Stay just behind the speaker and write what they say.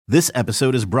This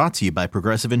episode is brought to you by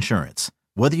Progressive Insurance.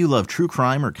 Whether you love true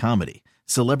crime or comedy,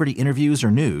 celebrity interviews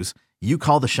or news, you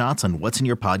call the shots on what's in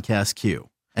your podcast queue.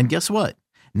 And guess what?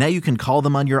 Now you can call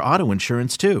them on your auto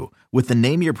insurance too with the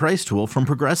Name Your Price tool from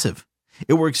Progressive.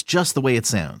 It works just the way it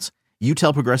sounds. You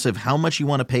tell Progressive how much you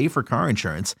want to pay for car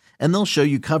insurance, and they'll show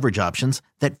you coverage options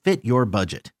that fit your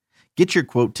budget. Get your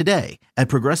quote today at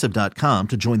Progressive.com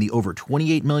to join the over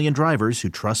 28 million drivers who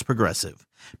trust Progressive.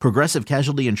 Progressive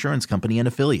Casualty Insurance Company and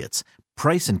Affiliates.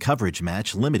 Price and coverage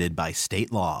match limited by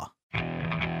state law.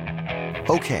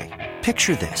 Okay,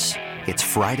 picture this. It's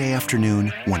Friday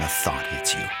afternoon when a thought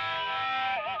hits you.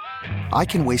 I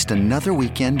can waste another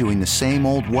weekend doing the same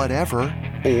old whatever,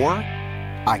 or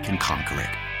I can conquer it.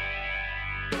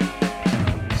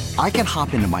 I can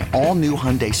hop into my all-new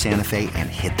Hyundai Santa Fe and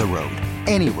hit the road.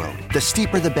 Any road. The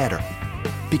steeper, the better.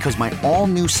 Because my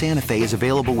all-new Santa Fe is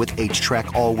available with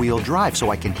H-Track all-wheel drive,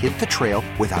 so I can hit the trail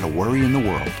without a worry in the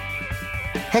world.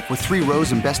 Heck, with 3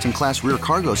 rows and best-in-class rear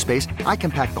cargo space, I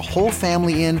can pack the whole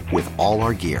family in with all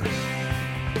our gear.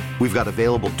 We've got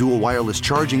available dual wireless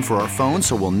charging for our phones,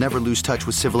 so we'll never lose touch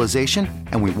with civilization,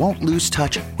 and we won't lose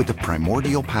touch with the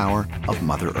primordial power of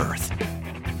Mother Earth.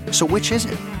 So which is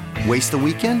it? Waste the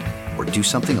weekend or do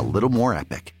something a little more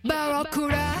epic?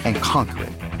 And conquer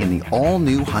it in the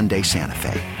all-new Hyundai Santa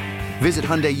Fe. Visit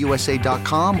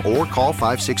HyundaiUSA.com or call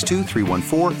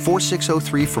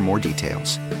 562-314-4603 for more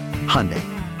details. Hyundai,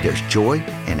 there's joy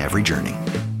in every journey.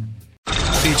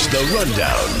 It's The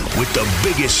Rundown with the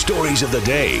biggest stories of the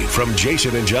day from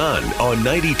Jason and John on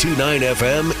 92.9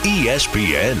 FM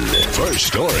ESPN. First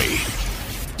story.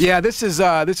 Yeah, this is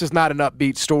not an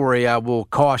upbeat story. I will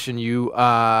caution you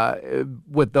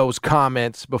with those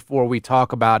comments before we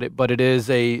talk about it, but it is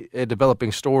a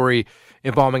developing story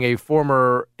involving a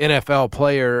former NFL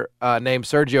player named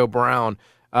Sergio Brown.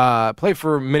 Played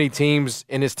for many teams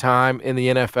in his time in the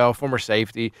NFL, former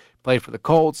safety. Played for the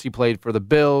Colts, he played for the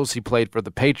Bills, he played for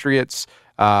the Patriots,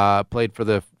 played for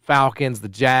the Falcons, the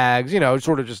Jags,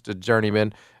 sort of just a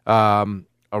journeyman around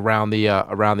the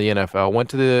NFL.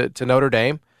 Went to Notre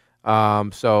Dame.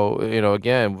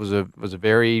 Again, was a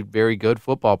very, very good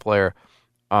football player.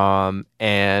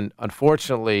 And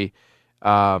unfortunately,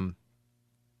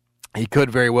 he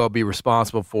could very well be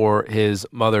responsible for his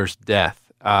mother's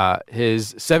death.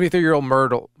 His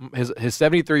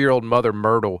 73-year-old mother,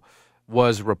 Myrtle,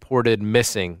 was reported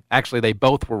missing. Actually, they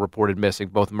both were reported missing.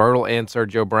 Both Myrtle and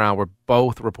Sergio Brown were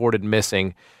both reported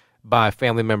missing by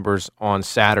family members on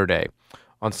Saturday.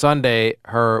 On Sunday,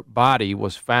 her body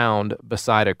was found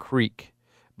beside a creek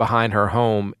behind her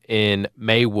home in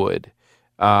Maywood,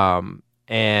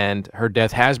 and her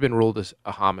death has been ruled as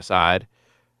a homicide.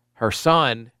 Her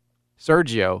son,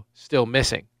 Sergio, still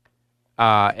missing,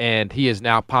 and he has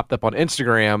now popped up on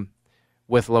Instagram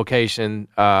with location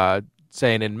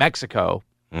saying in Mexico,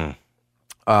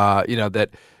 that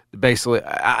basically,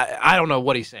 I don't know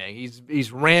what he's saying.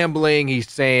 He's rambling.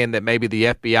 He's saying that maybe the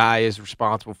FBI is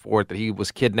responsible for it, that he was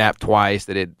kidnapped twice,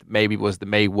 that it maybe was the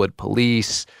Maywood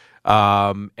police.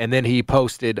 And then he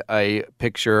posted a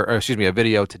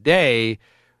video today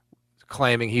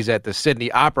claiming he's at the Sydney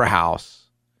Opera House,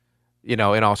 in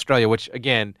Australia, which,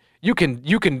 again, you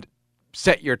can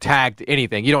set your tag to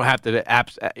anything. You don't have to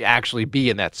actually be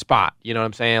in that spot. You know what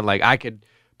I'm saying? Like, I could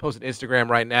post an Instagram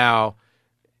right now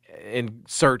and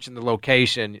search in the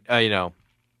location,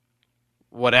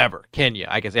 whatever, Kenya.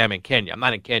 I can say I'm in Kenya. I'm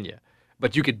not in Kenya.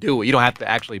 But you could do it. You don't have to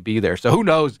actually be there. So who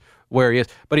knows where he is.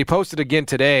 But he posted again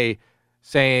today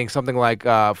saying something like,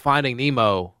 Finding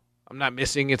Nemo. I'm not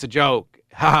missing. It's a joke.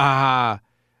 Ha ha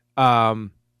ha.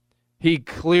 He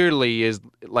clearly is,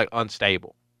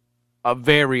 unstable.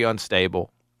 Very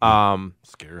unstable.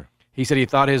 Scary. He said he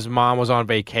thought his mom was on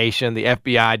vacation. The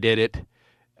FBI did it.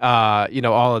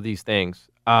 All of these things.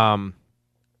 It's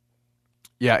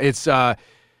you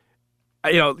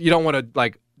don't want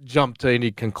to jump to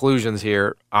any conclusions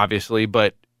here, obviously,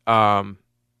 but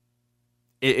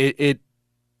it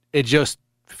just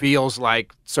feels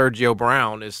like Sergio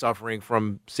Brown is suffering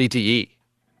from CTE.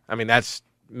 I mean, that's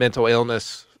mental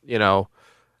illness.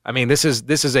 This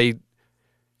is a,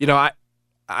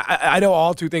 I know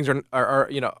all two things are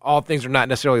all things are not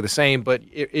necessarily the same, but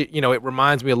it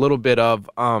reminds me a little bit of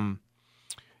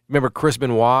remember Chris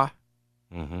Benoit?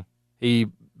 Mm-hmm. He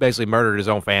basically murdered his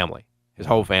own family. His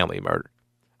whole family he murdered.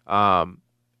 And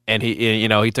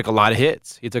he took a lot of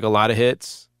hits. In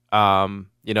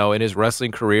his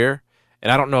wrestling career.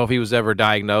 And I don't know if he was ever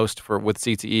diagnosed with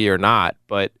CTE or not,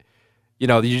 but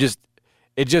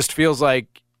it just feels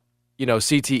like,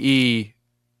 CTE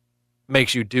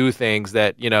makes you do things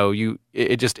that,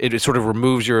 it sort of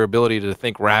removes your ability to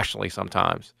think rationally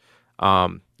sometimes.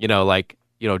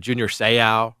 Junior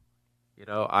Seau.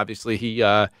 Obviously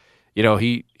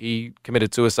he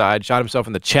committed suicide, shot himself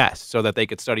in the chest so that they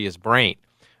could study his brain.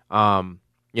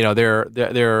 There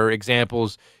are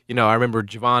examples. I remember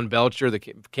Javon Belcher, the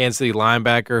Kansas City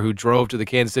linebacker, who drove to the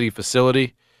Kansas City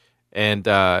facility and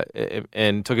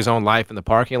took his own life in the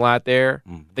parking lot there.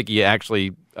 I think he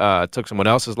actually took someone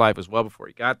else's life as well before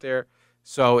he got there.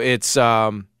 So it's,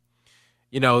 I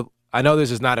know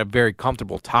this is not a very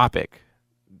comfortable topic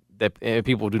that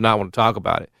people do not want to talk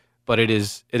about it, but it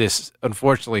is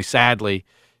unfortunately, sadly,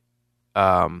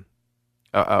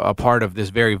 a part of this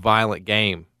very violent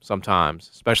game sometimes,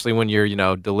 especially when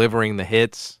you're, delivering the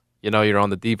hits. You're on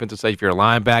the defensive side. If you're a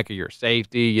linebacker, you're a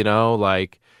safety. You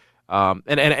hope,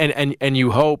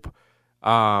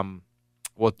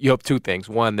 you hope two things.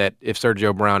 One, that if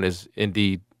Sergio Brown is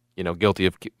indeed, guilty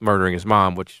of murdering his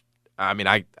mom, which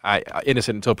I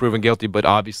innocent until proven guilty, but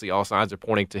obviously all signs are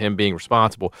pointing to him being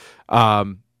responsible.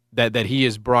 That he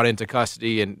is brought into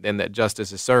custody and that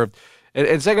justice is served.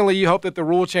 And secondly, you hope that the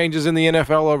rule changes in the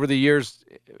NFL over the years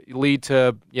lead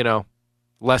to,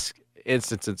 less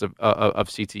instances of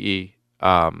CTE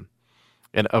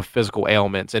and of physical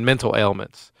ailments and mental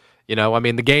ailments.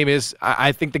 The game is,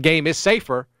 I think the game is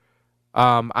safer.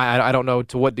 I don't know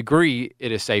to what degree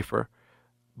it is safer,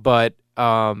 but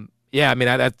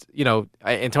that's,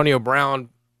 Antonio Brown,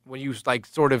 when you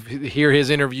sort of hear his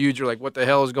interviews, you're like, what the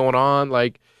hell is going on?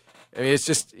 It's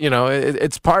just,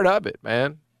 it's part of it,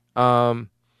 man. And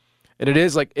it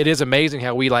is amazing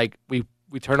how we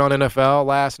turned on NFL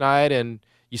last night and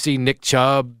you see Nick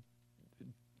Chubb,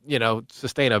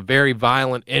 sustain a very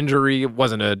violent injury. It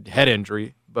wasn't a head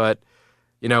injury, but,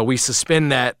 we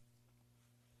suspend that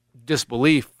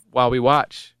disbelief while we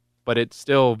watch, but it's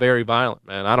still very violent,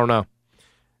 man. I don't know.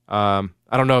 I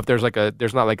don't know if there's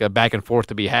not a back and forth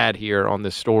to be had here on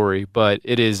this story, but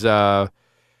it is,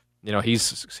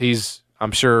 he's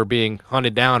I'm sure being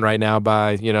hunted down right now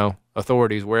by,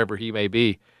 authorities wherever he may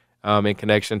be, in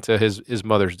connection to his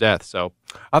mother's death. So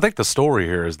I think the story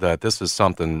here is that this is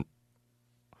something,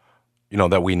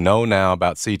 that we know now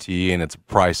about CTE, and it's a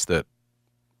price that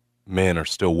men are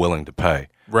still willing to pay.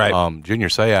 Right. Junior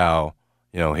Seau,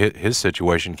 his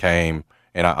situation came,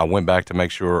 and I went back to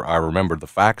make sure I remembered the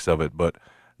facts of it, but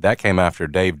that came after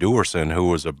Dave Duerson, who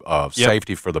was a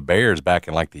safety for the Bears back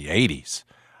in the 80s.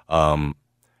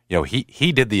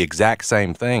 He did the exact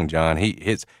same thing, John.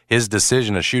 His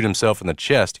decision to shoot himself in the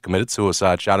chest, he committed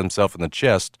suicide, shot himself in the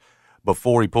chest.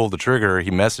 Before he pulled the trigger,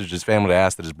 he messaged his family to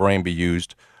ask that his brain be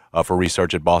used for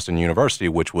research at Boston University,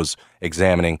 which was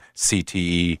examining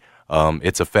CTE,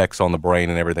 its effects on the brain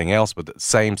and everything else. But the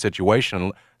same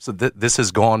situation. So this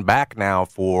has gone back now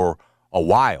for a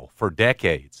while, for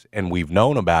decades, and we've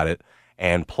known about it,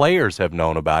 and players have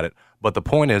known about it. But the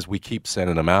point is, we keep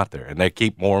sending them out there, and they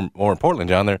keep more importantly,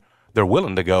 John, they're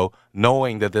willing to go,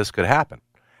 knowing that this could happen.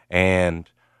 And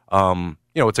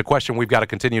it's a question we've got to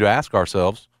continue to ask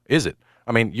ourselves: is it?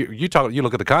 You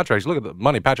look at the contracts, you look at the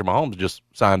money Patrick Mahomes just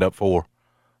signed up for,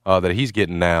 that he's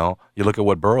getting now. You look at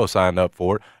what Burrow signed up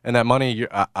for, and that money,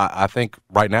 I think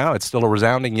right now it's still a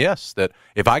resounding yes. That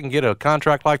if I can get a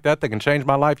contract like that can change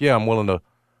my life, I'm willing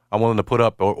to put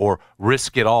up or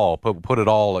risk it all, put it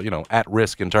all, at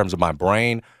risk in terms of my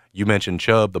brain. You mentioned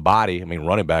Chubb, the body.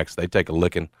 Running backs, they take a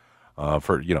licking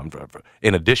for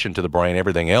in addition to the brain,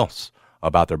 everything else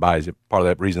about their bodies. Part of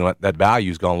that reason that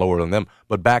value's gone lower than them.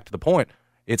 But back to the point,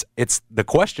 it's the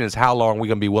question is, how long are we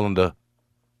going to be willing to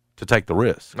take the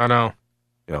risk? I know.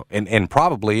 And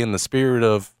probably in the spirit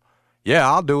of,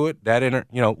 I'll do it.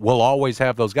 We'll always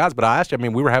have those guys. But I asked you,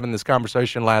 we were having this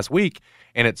conversation last week,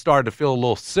 and it started to feel a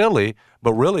little silly.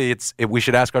 But really, we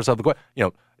should ask ourselves the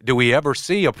question: do we ever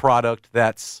see a product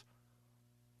that's,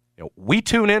 we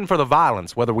tune in for the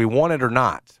violence, whether we want it or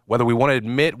not, whether we want to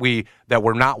admit that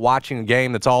we're not watching a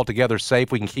game that's altogether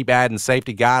safe. We can keep adding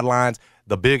safety guidelines,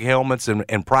 the big helmets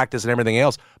and practice and everything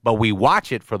else, but we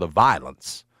watch it for the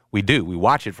violence. We do. We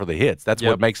watch it for the hits. That's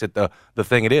what makes it the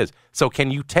thing it is. So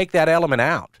can you take that element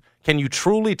out? Can you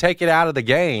truly take it out of the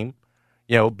game,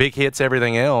 big hits,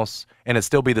 everything else, and it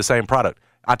still be the same product?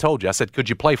 I told you. I said, could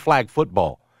you play flag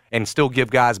football and still give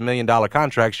guys $1 million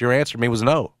contracts? Your answer to me was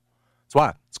no. That's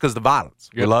why. It's because of the violence.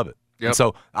 We love it. Yep. And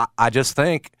so I just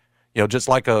think, just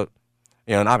like as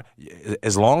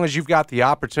long as you've got the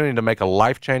opportunity to make a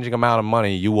life-changing amount of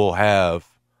money, you will have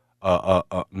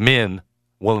men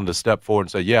willing to step forward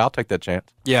and say, yeah, I'll take that chance.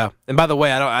 Yeah. And by the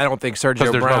way, I don't think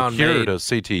Sergio There's Brown no cure made to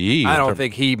CTE. I don't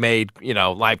think he made,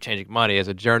 life-changing money as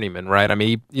a journeyman, right? I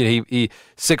mean, he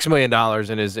 $6 million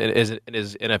in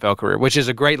his NFL career, which is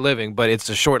a great living, but it's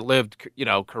a short-lived,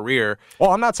 career.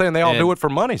 Well, I'm not saying they all do it for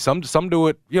money. Some do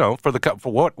it,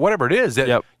 for whatever it is.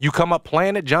 That you come up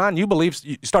playing it, John, you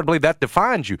start to believe that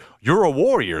defines you. You're a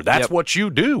warrior. That's what you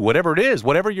do, whatever it is.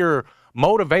 Whatever your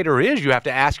motivator is, you have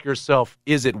to ask yourself,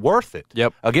 is it worth it?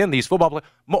 Yep. Again, these football players,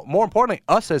 more importantly,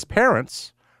 us as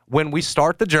parents, when we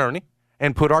start the journey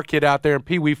and put our kid out there in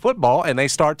peewee football and they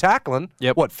start tackling,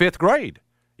 fifth grade?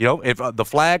 If the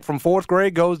flag from fourth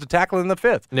grade goes to tackling in the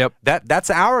fifth. Yep. That's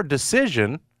our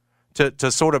decision to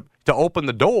open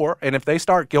the door. And if they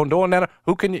start doing that,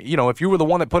 who can if you were the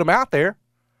one that put them out there,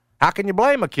 how can you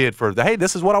blame a kid for, hey,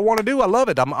 this is what I want to do. I love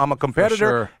it. I'm a competitor.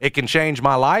 Sure. It can change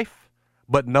my life.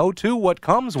 But know, too, what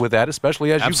comes with that,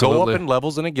 especially as you go up in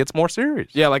levels and it gets more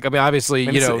serious. Yeah, obviously,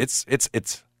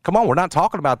 it's come on, we're not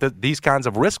talking about these kinds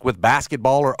of risk with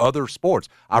basketball or other sports.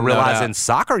 I realize in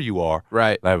soccer you are.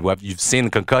 Right. You've seen the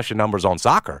concussion numbers on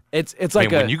soccer. It's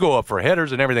like when you go up for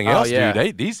headers and everything else,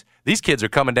 dude, these kids are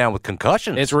coming down with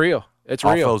concussions. It's real. It's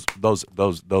real.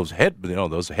 Those head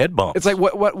head bumps. It's like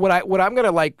what I'm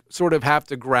gonna sort of have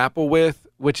to grapple with,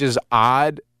 which is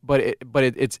odd. But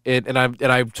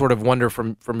I sort of wonder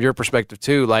from your perspective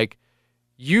too. Like,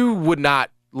 you would not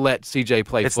let CJ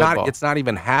play football. It's not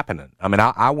even happening. I mean,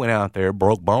 I went out there,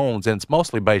 broke bones, and it's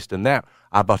mostly based in that.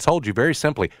 I told you very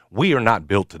simply, we are not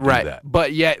built to do that.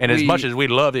 But yet, as much as we'd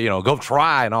love to, go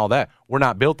try and all that, we're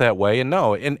not built that way. And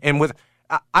no, and with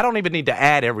I don't even need to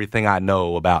add everything I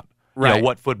know about.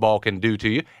 What football can do to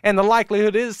you. And the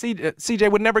likelihood is CJ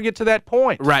would never get to that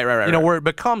point. Right. Where it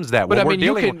becomes that. But, if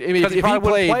he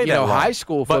played high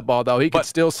school football, though, he could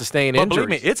still sustain injuries. But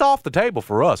believe me, it's off the table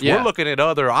for us. Yeah. We're looking at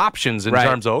other options in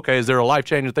terms of, okay, is there a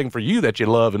life-changing thing for you that you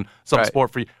love and some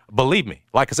sport for you? Believe me,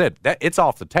 like I said, it's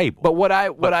off the table. But what I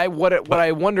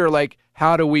wonder,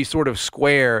 how do we sort of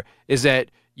square is that,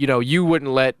 you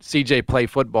wouldn't let CJ play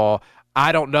football.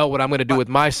 I don't know what I'm going to do with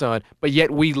my son, but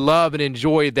yet we love and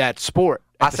enjoy that sport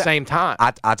at the same time.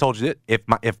 I told you that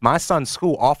if my son's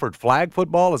school offered flag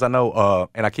football, as I know,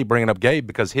 and I keep bringing up Gabe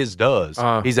because his does,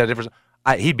 he's at a different.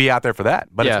 He'd be out there for that.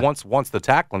 But it's once the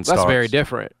tackling starts. That's very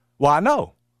different. Well, I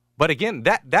know. But again,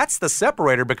 that's the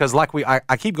separator because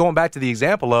I keep going back to the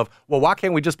example of, well, why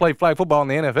can't we just play flag football in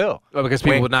the NFL? Well, because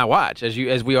people would not watch, as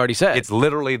we already said. It's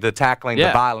literally the tackling,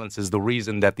 the violence is the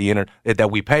reason that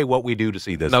that we pay what we do to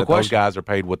see this. No question. Those guys are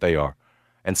paid what they are.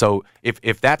 And so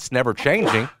if that's never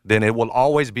changing, then it will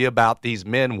always be about these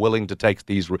men willing to take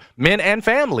these men and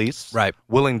families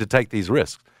willing to take these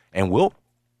risks. And we'll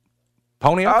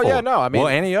pony up for it. We'll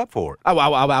ante up for it.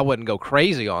 I wouldn't go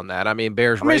crazy on that. I mean,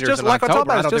 Raiders just in like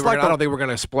October. I don't about, think we're going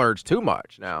to splurge too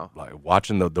much now. Like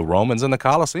watching the Romans in the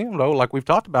Colosseum, though, like we've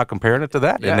talked about, comparing it to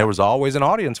that. And there was always an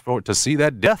audience for it, to see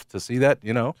that death, to see that,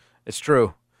 It's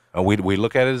true. We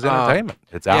look at it as entertainment.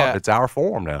 It's our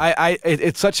form now.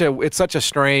 It's such a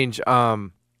strange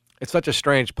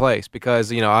place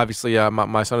because obviously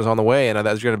my son is on the way, and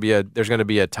there's going to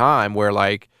be a time where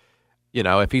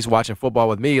if he's watching football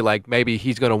with me, maybe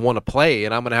he's going to want to play,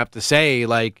 and I'm going to have to say,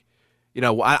 I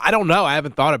don't know. I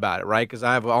haven't thought about it, right? Because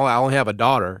I only have a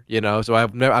daughter, so I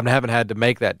haven't had to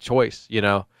make that choice,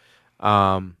 So,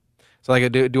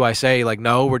 do I say,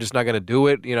 no, we're just not going to do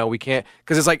it? We can't.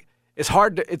 Because it's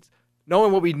hard to – it's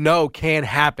knowing what we know can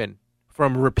happen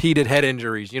from repeated head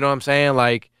injuries. You know what I'm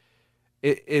saying?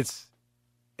 It's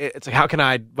how can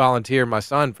I volunteer my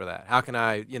son for that? How can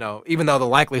I, even though the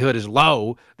likelihood is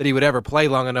low that he would ever play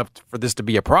long enough for this to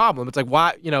be a problem, it's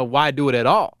why do it at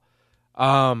all?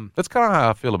 That's kind of how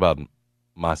I feel about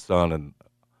my son and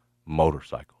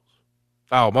motorcycles.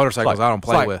 Oh, motorcycles I don't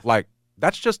play with.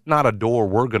 That's just not a door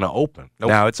we're going to open. Nope.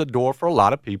 Now, it's a door for a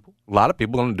lot of people. A lot of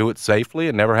people are going to do it safely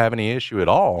and never have any issue at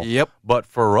all. Yep. But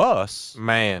for us,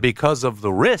 because of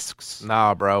the risks,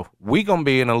 nah, bro, we gonna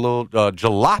be in a little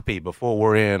jalopy before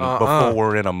we're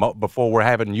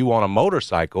having you on a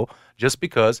motorcycle. Just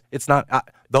because it's not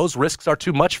those risks are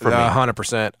too much for me.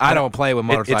 100%. I don't play with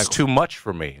motorcycles. It's too much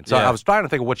for me. And so I was trying to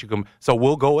think of what you can. So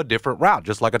we'll go a different route,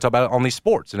 just like I talk about on these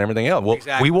sports and everything else.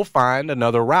 We will find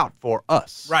another route for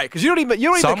us. Right? Because you don't even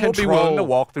Some control. Will be willing to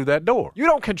walk through that door. You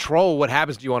don't control what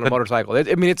happens to you on a motorcycle.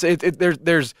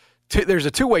 There's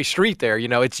a two-way street there.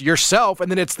 It's yourself, and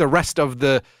then it's the rest of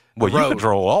the Well, you road.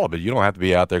 control all of it. You don't have to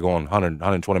be out there going 100,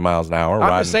 120 miles an hour.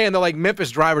 I'm just saying that like Memphis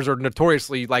drivers are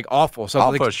notoriously like awful. So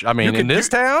like, I mean, in this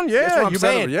town, yeah, that's what I'm you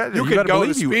saying. better, you could go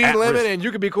the speed limit and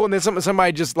you could be cool, and then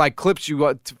somebody just like clips you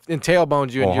and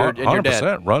tailbones you, and you're dead.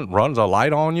 100%. Runs a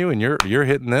light on you, and you're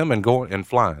hitting them and going and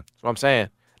flying. That's what I'm saying.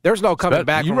 There's no coming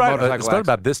back from a motorcycle It's not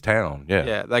about this town, yeah.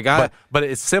 Yeah, like but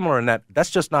it's similar in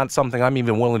that's just not something I'm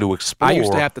even willing to explore. I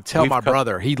used to have to tell my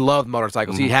brother. He loved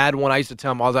motorcycles. He had one. I used to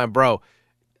tell him all the time, bro,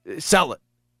 sell it.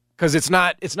 Because it's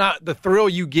not the thrill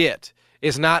you get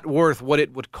is not worth what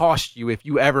it would cost you if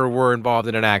you ever were involved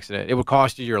in an accident. It would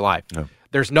cost you your life. No.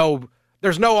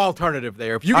 There's no alternative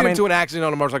there. If you get into an accident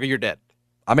on a motorcycle, you're dead.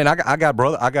 I mean, I got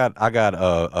brother. I got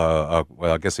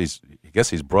well, I guess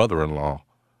he's brother-in-law,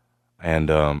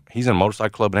 and he's in a motorcycle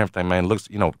club and everything. Man, looks,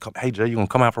 hey Jay, you gonna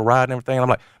come out for a ride and everything? And I'm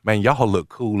like, man, y'all look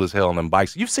cool as hell on them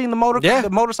bikes. You've seen the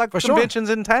motorcycle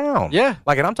conventions in town, yeah.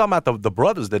 Like, and I'm talking about the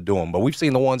brothers that do them, but we've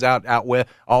seen the ones out where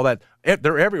all that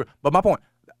they're everywhere. But my point,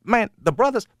 man, the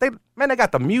brothers, they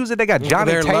got the music. They got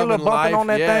Johnny Taylor bumping on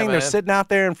that thing. Man. They're sitting out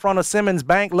there in front of Simmons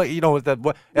Bank, with the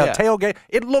tailgate.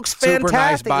 It looks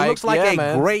fantastic. Nice, it looks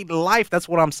like great life. That's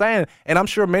what I'm saying. And I'm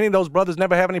sure many of those brothers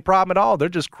never have any problem at all. They're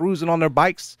just cruising on their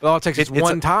bikes. All it takes is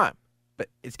one time.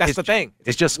 That's the thing.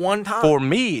 It's just one time. For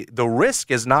me, the risk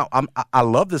is not. I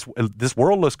love this. This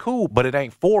world looks cool, but it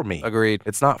ain't for me. Agreed.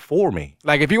 It's not for me.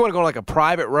 Like if you want to go like a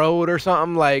private road or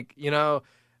something, like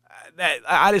that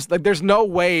I just like. There's no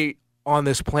way on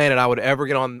this planet I would ever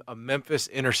get on a Memphis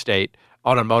interstate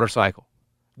on a motorcycle.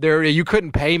 You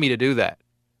couldn't pay me to do that.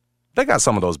 They got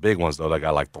some of those big ones though. They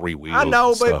got like 3 wheels. I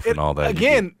know, and but stuff and all that.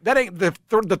 Again, that ain't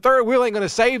the third wheel ain't going to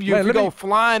save you if you go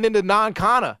flying into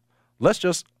non-Kana.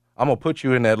 I'm gonna put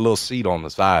you in that little seat on the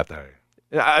side there.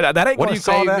 That ain't going to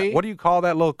save me. What do you call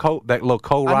that little co-rider right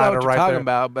there? I know what you're talking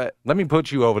about, but let me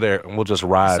put you over there and we'll just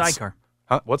ride. Sidecar.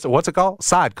 Huh? What's it called?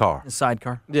 Sidecar.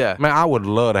 Sidecar. Yeah. Man, I would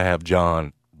love to have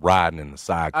John riding in the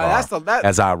sidecar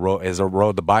as I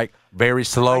rode the bike very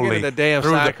slowly the damn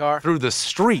sidecar through the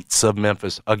streets of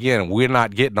Memphis. Again, we're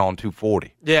not getting on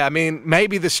 240. Yeah, I mean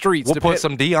maybe the streets. We'll put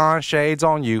some Deion shades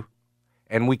on you,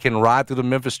 and we can ride through the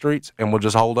Memphis streets, and we'll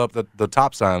just hold up the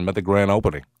top sign at the grand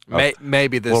opening.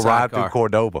 Maybe this we'll sidecar. ride through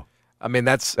Cordova. I mean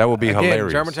that would be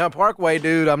hilarious. Germantown Parkway,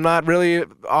 dude. I'm not really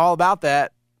all about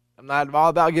that. I'm not all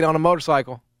about getting on a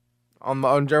motorcycle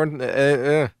on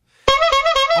German.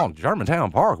 On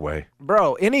Germantown Parkway,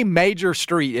 bro. Any major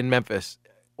street in Memphis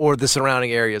or the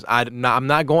surrounding areas, I'm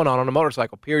not going on a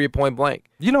motorcycle. Period. Point blank.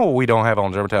 You know what we don't have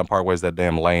on Germantown Parkway is that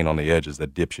damn lane on the edges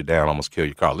that dips you down, almost kill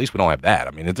your car. At least we don't have that.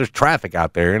 I mean, there's traffic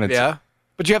out there, and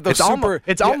but you have those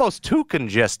It's almost too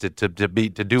congested to do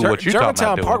what you're talking about.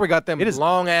 Germantown Parkway got them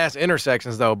long ass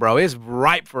intersections though, bro. It's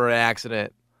ripe for an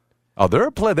accident. Oh,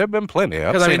 there've been plenty.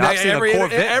 I've seen every a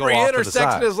Corvette every go off intersection to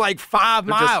the side. is like 5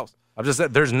 miles. I'm just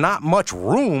saying, there's not much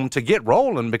room to get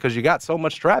rolling because you got so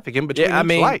much traffic in between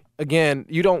each light. Again,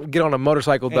 you don't get on a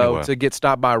motorcycle, though, to get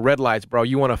stopped by red lights, bro.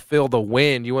 You want to feel the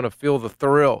wind. You want to feel the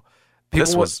thrill.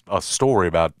 This was a story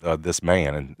about this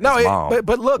man and his mom.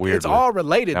 But look, weirdly. It's all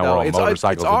related, now though. It's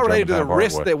all related to the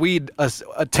risk that we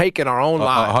take in our own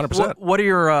lives. 100%. What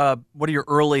are your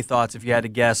early thoughts, if you had to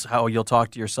guess, how you'll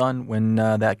talk to your son when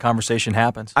that conversation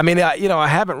happens? I mean, I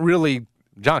haven't really.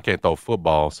 John can't throw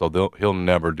football, so he'll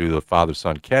never do the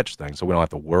father-son catch thing, so we don't have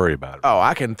to worry about it. Oh,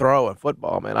 I can throw a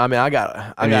football, man. I mean, I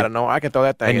gotta know I can throw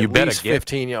that thing at least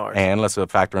 15 yards. And let's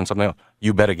factor in something else.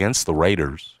 You bet against the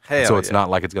Raiders, so it's not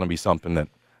like it's going to be something that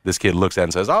this kid looks at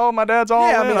and says, "Oh, my dad's all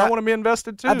in. I want to be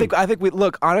invested too." I think we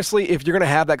look honestly. If you're going to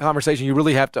have that conversation, you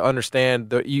really have to understand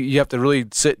that you have to really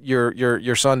sit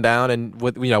your son down and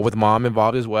with mom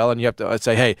involved as well, and you have to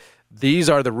say, "Hey, these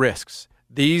are the risks.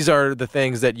 These are the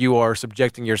things that you are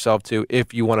subjecting yourself to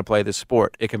if you want to play this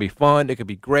sport. It can be fun. It can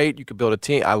be great. You can build a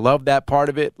team. I love that part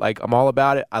of it. Like, I'm all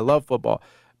about it. I love football,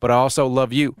 but I also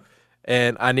love you.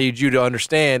 And I need you to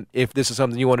understand if this is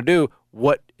something you want to do,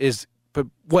 what is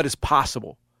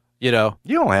possible, You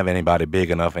don't have anybody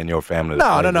big enough in your family.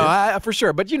 No, for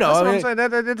sure. But, That's what I'm saying.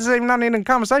 That's even not even a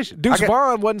conversation. Deuce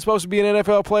Vaughn wasn't supposed to be an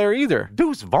NFL player either.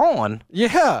 Deuce Vaughn?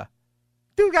 Yeah.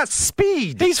 Dude got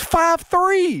speed. He's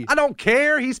 5'3". I don't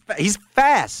care. He's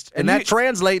fast, and that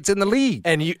translates in the league.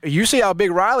 And you see how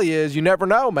big Riley is. You never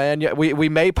know, man. We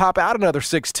may pop out another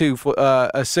 6'2",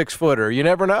 a 6-footer. You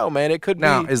never know, man. It could be.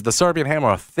 Now, is the Serbian Hammer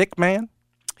a thick man?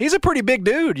 He's a pretty big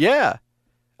dude. Yeah.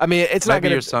 I mean, it's not maybe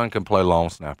gonna. Your son can play long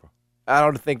snapper. I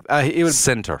don't think it was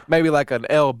center. Maybe like an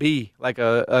LB, like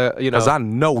Because I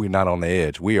know we're not on the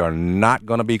edge. We are not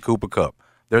going to be Cooper Kupp.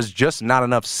 There's just not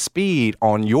enough speed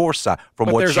on your side from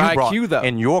But what there's you IQ, brought though.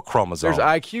 in your chromosome. There's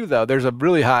IQ, though. There's a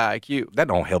really high IQ. That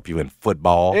don't help you in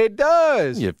football. It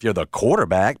does. If you're the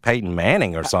quarterback, Peyton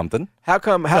Manning or something. How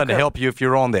come? Doesn't help you if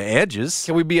you're on the edges.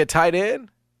 Can we be a tight end?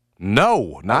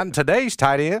 No, not in today's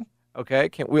tight end. Okay.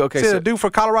 Can we? Okay. See, So, the dude for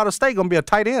Colorado State going to be a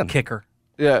tight end. Kicker.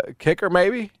 yeah, kicker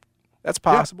maybe. That's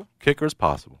possible. Kicker's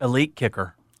possible. Elite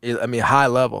kicker. Yeah, I mean, high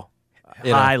level.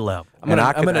 You know. High level. I'm gonna,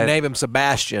 I could- name him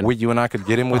Sebastian. You and I could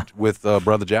get him with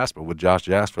Brother Jasper, with Josh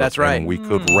Jasper. That's right. And we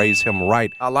could raise him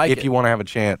right. I like if it. you want to have a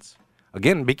chance.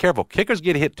 Again, be careful. Kickers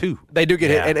get hit too. They do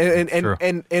get Yeah, hit, true.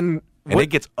 And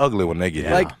it gets ugly when they get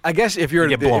hit. like I guess if you're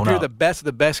You get blown up. the best of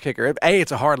the best kicker,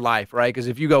 it's a hard life, right? Because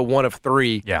if you go 1 of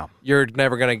 3, Yeah. you're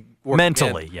never gonna work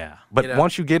Mentally, again. yeah. But you know.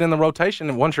 once you get in the rotation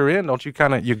and once you're in, don't you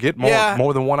you get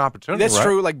more than one opportunity? That's right?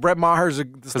 true. Like Brett Maher's the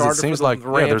starter. seems for like, the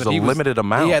Rams, there's and a limited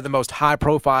amount. He had the most high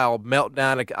profile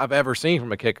meltdown I've ever seen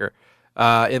from a kicker.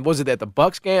 And was it at the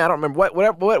Bucks game? I don't remember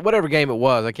whatever game it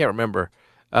was. I can't remember.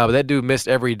 But that dude missed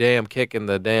every damn kick in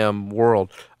the damn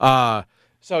world.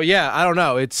 So yeah, I don't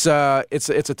know. It's a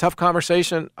tough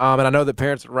conversation, and I know that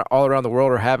parents all around the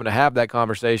world are having to have that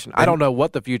conversation. I don't know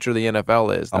what the future of the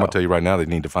NFL is. I'm gonna tell you right now, they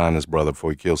need to find this brother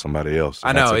before he kills somebody else.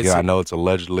 I know. I know it's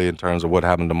allegedly in terms of what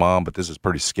happened to mom, but this is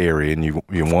pretty scary, and you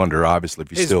wonder obviously if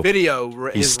he's his still video,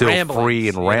 he's his still ramblings, free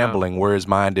and you know. rambling where his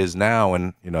mind is now,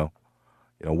 and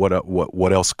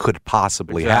what else could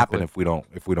possibly happen if we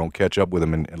don't catch up with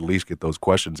him and at least get those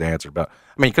questions answered. But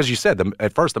I mean, because you said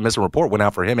at first the missing report went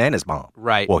out for him and his mom.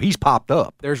 Right. Well, he's popped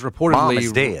up. There's Mom reportedly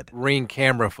is dead. Ring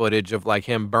camera footage of like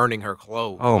him burning her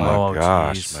clothes. Oh my Oh,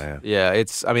 gosh, geez. man! Yeah,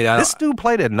 it's. I mean, This dude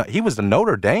played he was the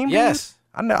Notre Dame. dude? Yes.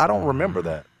 I don't remember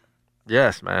that.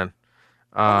 Yes, man.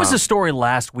 What was the story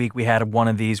last week? We had one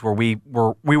of these where we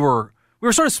were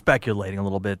sort of speculating a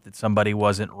little bit that somebody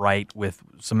wasn't right with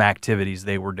some activities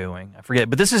they were doing. I forget,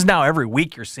 but this is now every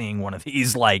week you're seeing one of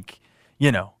these, like,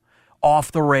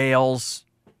 off the rails,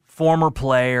 former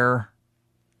player.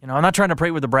 I'm not trying to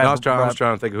pray with the Brad. I was trying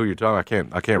to think of who you're talking.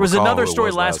 I can't. There was recall another who it story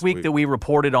was last week that we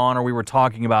reported on or we were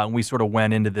talking about, and we sort of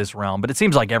went into this realm. But it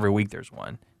seems like every week there's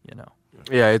one.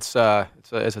 Yeah, it's a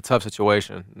tough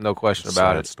situation, no question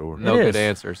about Sad it. story. No It good is.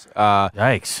 answers.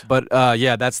 Yikes! But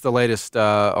yeah, that's the latest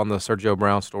on the Sergio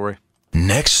Brown story.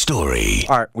 Next story.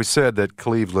 All right, we said that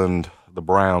Cleveland, the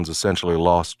Browns, essentially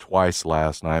lost twice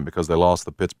last night because they lost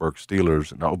the Pittsburgh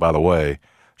Steelers. And, oh, by the way,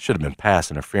 should have been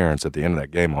pass interference at the end of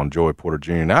that game on Joey Porter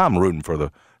Jr. Now I'm rooting for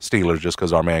the Steelers just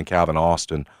because our man Calvin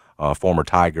Austin, former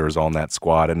Tiger, is on that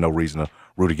squad, and no reason to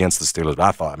root against the Steelers. But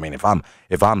I thought,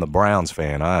 if I'm the Browns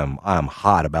fan, I'm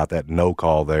hot about that no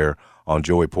call there on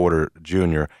Joey Porter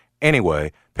Jr.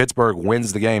 Anyway, Pittsburgh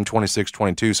wins the game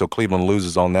 26-22, so Cleveland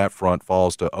loses on that front,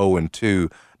 falls to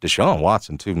 0-2. Deshaun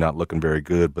Watson, too, not looking very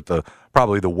good. But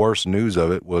probably the worst news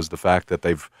of it was the fact that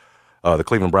the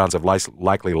Cleveland Browns have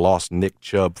likely lost Nick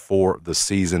Chubb for the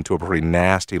season to a pretty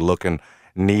nasty-looking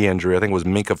knee injury. I think it was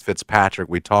Minkah Fitzpatrick.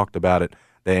 We talked about it.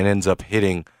 That ends up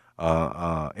hitting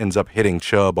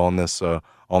Chubb on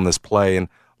this play. And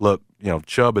look,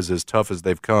 Chubb is as tough as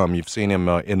they've come. You've seen him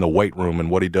in the weight room, and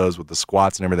what he does with the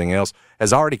squats and everything else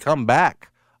has already come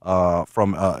back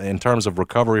from in terms of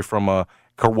recovery from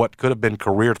what could have been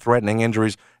career-threatening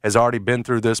injuries. Has already been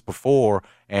through this before.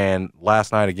 And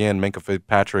last night again, Minkah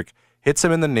Fitzpatrick hits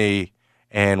him in the knee.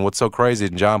 And what's so crazy,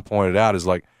 and John pointed out, is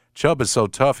like Chubb is so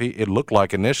tough. It looked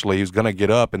like initially he was going to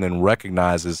get up and then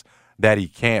recognizes that he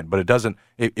can't, but it doesn't.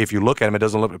 If you look at him, it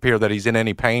doesn't appear that he's in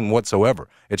any pain whatsoever.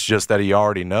 It's just that he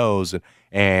already knows.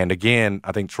 And again,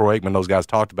 I think Troy Aikman, those guys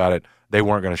talked about it. They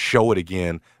weren't going to show it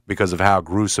again because of how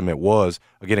gruesome it was.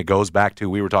 Again, it goes back to,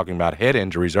 we were talking about head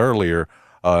injuries earlier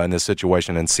in this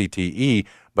situation and CTE,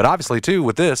 but obviously too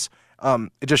with this,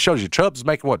 it just shows you Chubb's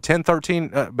making between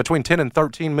 $10 and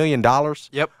 $13 million.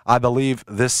 Yep, I believe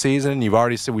this season. You've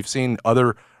already seen, we've seen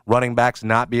other running backs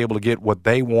not be able to get what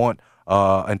they want.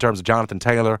 In terms of Jonathan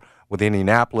Taylor with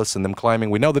Indianapolis and them claiming,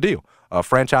 we know the deal.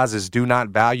 Franchises do not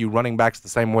value running backs the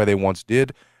same way they once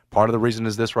did. Part of the reason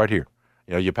is this right here.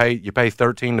 You pay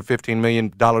 $13 to $15 million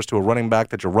to a running back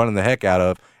that you're running the heck out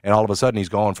of, and all of a sudden he's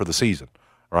gone for the season,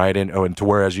 right? And to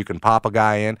whereas you can pop a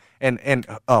guy in and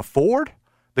Ford,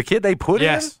 the kid they put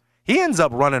in, he ends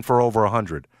up running for over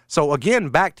 100. So again,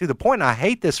 back to the point, I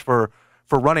hate this for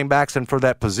running backs and for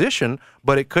that position,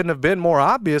 but it couldn't have been more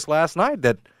obvious last night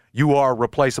that you are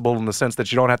replaceable in the sense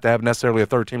that you don't have to have necessarily a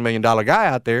 $13 million guy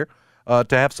out there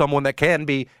to have someone that can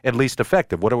be at least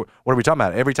effective. What are we talking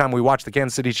about? Every time we watch the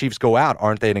Kansas City Chiefs go out,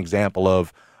 aren't they an example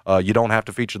of you don't have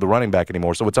to feature the running back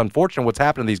anymore? So it's unfortunate what's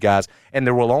happened to these guys, and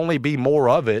there will only be more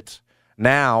of it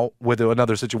now with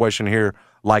another situation here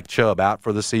like Chubb out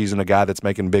for the season, a guy that's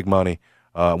making big money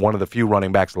one of the few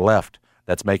running backs left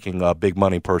that's making big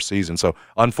money per season. So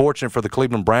unfortunate for the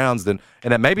Cleveland Browns. And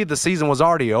that maybe the season was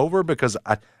already over because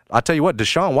I tell you what,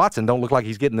 Deshaun Watson don't look like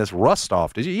he's getting this rust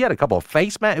off. He had a couple of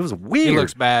face masks. It was weird. He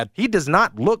looks bad. He does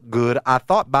not look good. I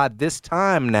thought by this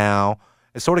time now,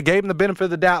 it sort of gave him the benefit of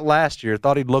the doubt last year.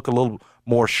 Thought he'd look a little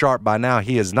more sharp by now.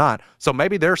 He is not. So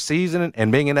maybe their season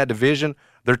and being in that division,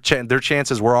 their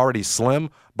chances were already slim.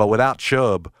 But without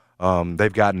Chubb,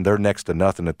 they're next to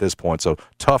nothing at this point. So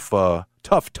tough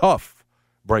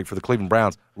break for the Cleveland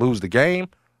Browns. Lose the game,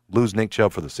 lose Nick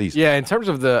Chubb for the season. Yeah, in terms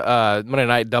of the Monday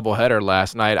night doubleheader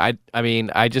last night, I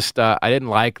didn't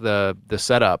like the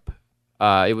setup.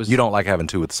 It was You don't like having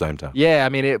two at the same time. Yeah, I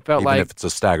mean it felt even like if it's a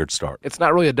staggered start. It's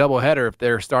not really a doubleheader if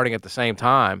they're starting at the same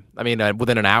time. I mean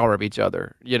within an hour of each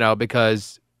other,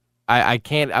 because I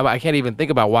can't even think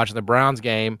about watching the Browns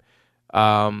game.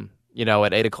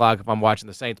 At 8 o'clock if I'm watching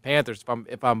the Saints Panthers,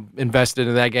 if I'm invested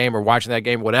in that game or watching that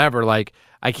game, whatever, like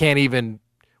I can't even.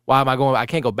 Why am I going? I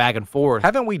can't go back and forth.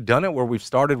 Haven't we done it where we've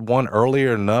started one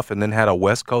earlier enough and then had a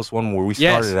West Coast one where we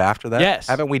started after that? Yes.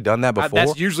 Haven't we done that before?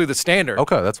 That's usually the standard.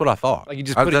 Okay, that's what I thought. Like you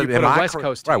just put a West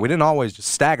Coast team. Right, we didn't always just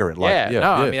stagger it.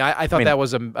 I thought that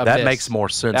was a miss. That makes more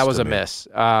sense. That was to a me. miss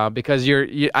because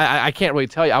I can't really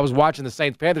tell you. I was watching the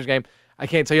Saints Panthers game. I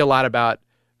can't tell you a lot about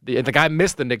the guy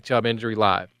missed the Nick Chubb injury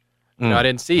live. I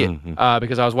didn't see it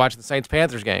because I was watching the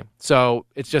Saints-Panthers game. So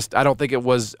it's just I don't think it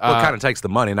was. Well, it kind of takes the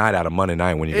Monday night out of Monday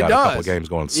night when you got a couple of games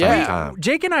going at the same time.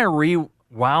 Jake and I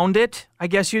rewound it, I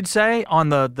guess you'd say, on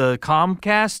the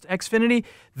Comcast Xfinity.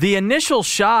 The initial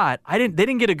shot, they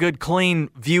didn't get a good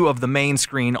clean view of the main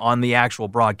screen on the actual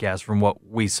broadcast from what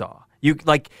we saw.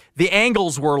 The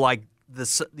angles were like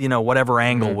this, whatever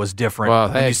angle was different.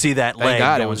 Well, you see that leg.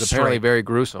 God, it was apparently very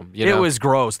gruesome. It was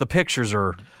gross. The pictures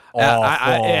are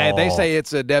awful. They say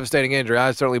it's a devastating injury.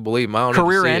 I certainly believe him.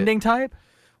 Career-ending type?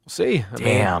 We'll see.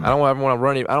 Damn. I don't want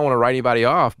to write anybody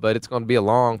off, but it's going to be a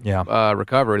long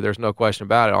recovery. There's no question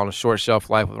about it. On a short shelf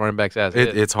life with running backs as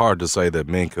it's hard to say that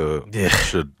Minkah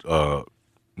should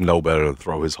know better than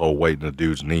throw his whole weight in a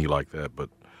dude's knee like that, but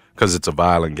because it's a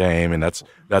violent game and that's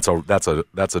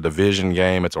a division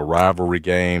game. It's a rivalry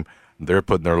game. They're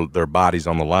putting their bodies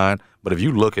on the line. But if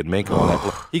you look at Minkah on that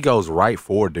play, he goes right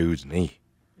for a dude's knee.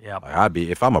 Yeah,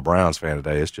 if I'm a Browns fan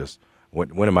today, it's just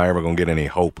when am I ever going to get any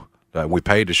hope? We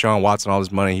paid Deshaun Watson all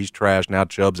this money. He's trash. Now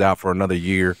Chubb's out for another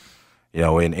year.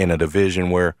 In a division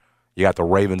where you got the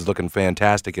Ravens looking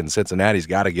fantastic and Cincinnati's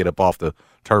got to get up off the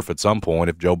turf at some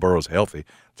point if Joe Burrow's healthy.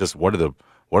 Just what do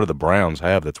the Browns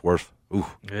have that's worth? Ooh.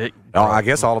 I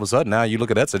guess all of a sudden now you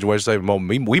look at that situation and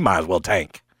say, we might as well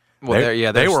tank.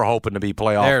 Well, they were hoping to be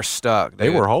playoff. They're stuck. They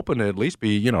were hoping to at least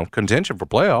be contention for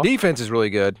playoff. Defense is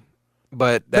really good.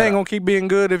 But they ain't gonna keep being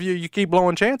good if you keep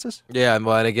blowing chances. Yeah,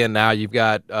 and again now you've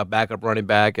got a backup running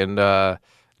back, and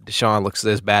Deshaun looks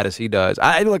as bad as he does.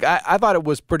 I thought it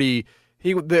was pretty.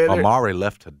 Amari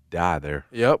left to die there.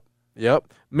 Yep.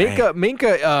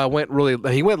 Minkah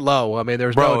went low. I mean,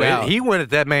 there's no doubt. He went at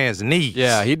that man's knees.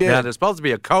 Yeah, he did. Now there's supposed to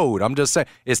be a code. I'm just saying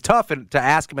it's tough to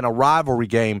ask him in a rivalry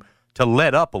game to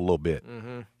let up a little bit,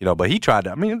 but he tried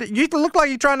to. I mean, you look like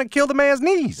you're trying to kill the man's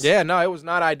knees. Yeah, no, it was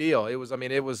not ideal. It was. I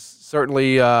mean, it was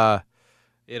certainly. You're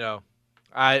supposed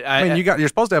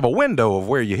to have a window of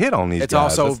where you hit on these. It's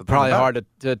guys. also probably hard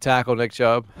to tackle Nick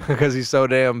Chubb because he's so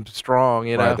damn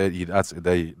strong. Right,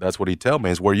 that's what he tell me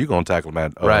is where you gonna tackle him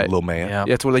at, little man. Yeah,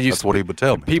 that's what he would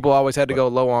tell me. People always had to go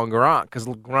low on Gronk because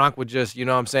Gronk would just, you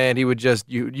know what I'm saying, he would just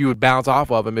you would bounce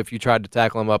off of him if you tried to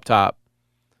tackle him up top.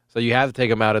 So you have to take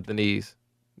him out at the knees,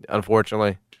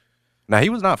 unfortunately. Now, he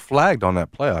was not flagged on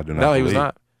that play, I do not believe. He was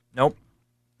not. Nope.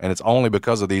 And it's only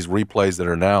because of these replays that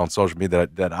are now on social media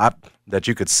that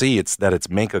you could see it's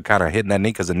Minkah kind of hitting that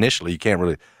knee because initially you can't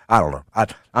really – I don't know.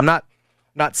 I'm not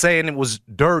saying it was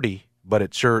dirty, but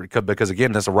it sure – because,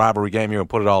 again, that's a rivalry game. You're going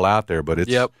to put it all out there. But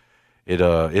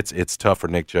it's tough for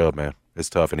Nick Chubb, man. It's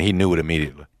tough, and he knew it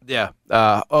immediately. Yeah.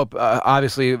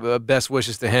 Obviously, best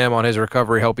wishes to him on his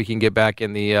recovery. Hope he can get back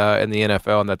in the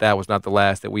NFL, and that was not the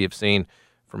last that we have seen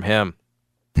from him.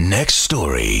 Next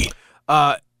story.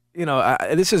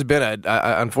 This has been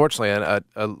unfortunately a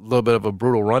little bit of a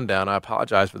brutal rundown. I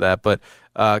apologize for that, but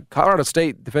Colorado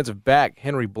State defensive back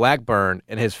Henry Blackburn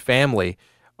and his family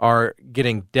are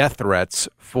getting death threats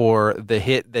for the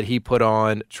hit that he put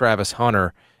on Travis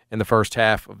Hunter in the first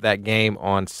half of that game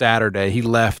on Saturday. He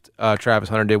left, Travis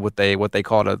Hunter did what they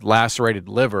called a lacerated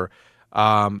liver.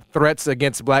 Threats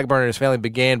against Blackburn and his family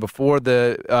began before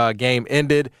the game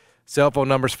ended. Cell phone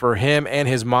numbers for him and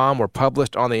his mom were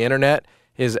published on the internet.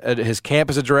 His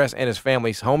campus address and his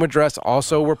family's home address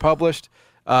also were published.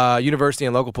 University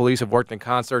and local police have worked in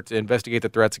concert to investigate the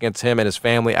threats against him and his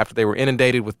family after they were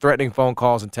inundated with threatening phone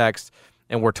calls and texts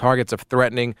and were targets of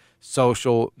threatening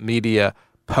social media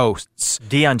posts.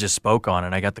 Deion just spoke on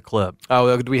it. I got the clip.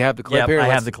 Oh, do we have the clip Yep, here? I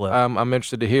have the clip. I'm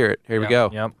interested to hear it. Here we go.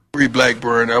 Yep. Henry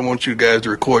Blackburn, I want you guys to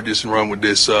record this and run with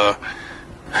this.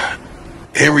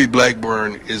 Henry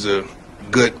Blackburn is a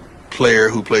good player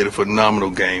who played a phenomenal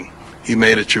game. He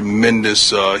made a tremendous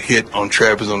hit on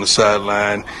Travis on the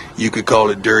sideline. You could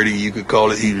call it dirty. You could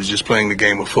call it he was just playing the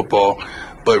game of football.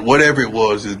 But whatever it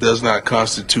was, it does not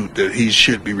constitute that he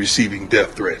should be receiving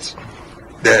death threats.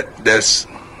 This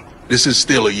is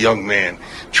still a young man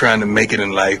trying to make it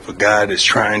in life, a guy that's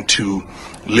trying to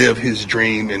live his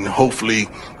dream and hopefully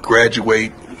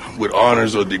graduate with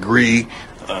honors or degree,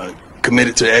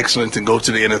 committed to excellence and go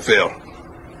to the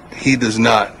NFL. He does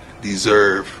not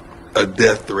deserve a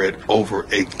death threat over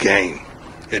a game.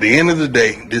 At the end of the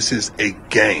day, this is a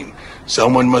game.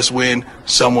 Someone must win,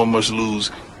 someone must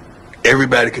lose.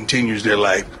 Everybody continues their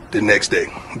life the next day.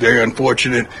 Very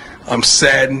unfortunate. I'm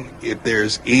saddened if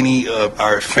there's any of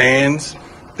our fans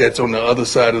that's on the other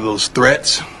side of those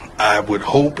threats. I would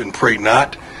hope and pray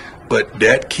not, but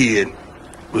that kid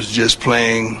was just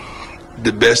playing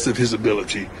the best of his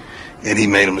ability, and he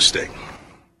made a mistake.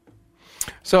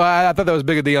 So I thought that was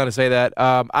big of Deion to say that.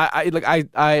 I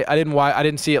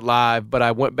didn't see it live, but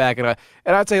I went back and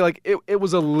I'd say like it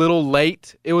was a little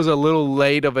late. It was a little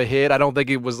late of a hit. I don't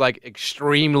think it was like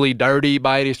extremely dirty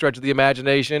by any stretch of the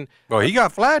imagination. Well, he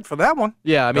got flagged for that one.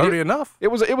 Yeah, I mean, dirty enough. It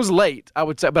was late, I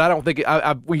would say, but I don't think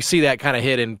we see that kind of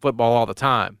hit in football all the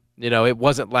time. You know, it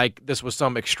wasn't like this was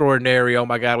some extraordinary, oh,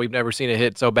 my God, we've never seen a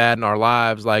hit so bad in our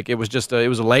lives. Like, it was just a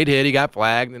late hit. He got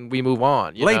flagged, and we move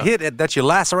on. Late hit that you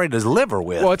lacerated his liver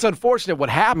with. Well, it's unfortunate what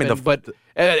happened, but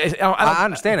I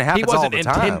understand it happens all the time. He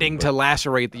wasn't intending to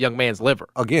lacerate the young man's liver.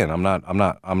 Again, I'm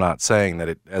not saying that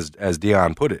it, as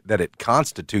Deion put it, that it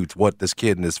constitutes what this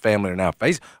kid and his family are now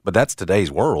facing, but that's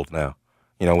today's world now.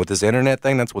 You know, with this internet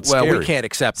thing, that's what's scary. Well, we can't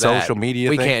accept that. Social media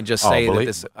we thing. Can't just say that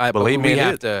this. Believe me, we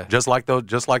have to. Just like the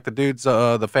dudes,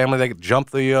 the family that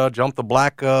jumped the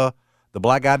black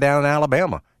guy down in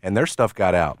Alabama, and their stuff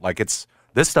got out. Like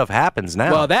this stuff happens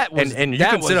now. Well, that was and you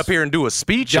can sit up here and do a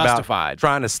speech justified. About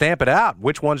trying to stamp it out,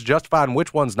 which one's justified and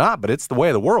which one's not. But it's the way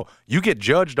of the world. You get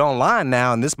judged online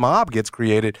now, and this mob gets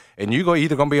created, and you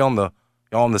either going to be on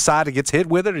the side that gets hit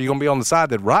with it, or you're going to be on the side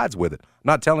that rides with it. I'm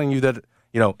not telling you that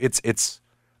it's.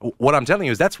 What I'm telling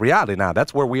you is that's reality now.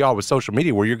 That's where we are with social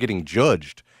media, where you're getting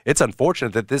judged. It's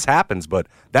unfortunate that this happens, but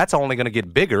that's only going to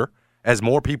get bigger as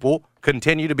more people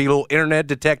continue to be little internet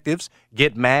detectives,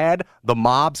 get mad, the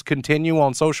mobs continue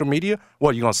on social media.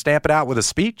 What, you going to stamp it out with a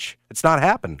speech? It's not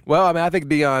happening. Well, I mean, I think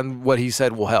Deion, what he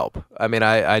said will help. I mean,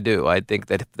 I do. I think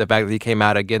that the fact that he came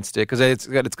out against it, because it's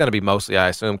going to be mostly, I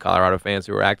assume, Colorado fans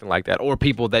who are acting like that, or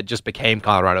people that just became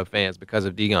Colorado fans because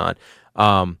of Deion.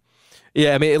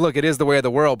 Yeah, I mean, look, it is the way of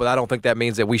the world, but I don't think that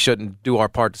means that we shouldn't do our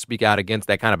part to speak out against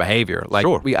that kind of behavior. Like,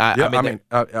 sure. Again,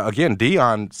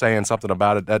 Deion saying something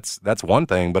about it, that's one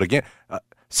thing. But again,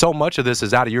 so much of this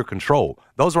is out of your control.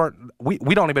 Those aren't we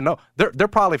don't even know. They're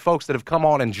probably folks that have come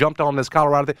on and jumped on this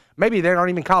Colorado thing. Maybe they aren't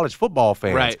even college football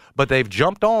fans, right? But they've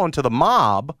jumped on to the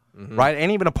mob. Mm-hmm. Right,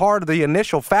 ain't even a part of the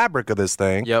initial fabric of this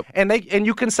thing. Yep. And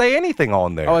you can say anything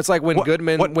on there. Oh, it's like when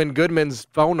Goodman's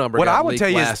phone number got leaked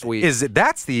last week. Is that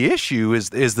that's the issue is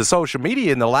the social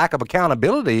media and the lack of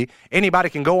accountability. Anybody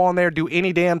can go on there, do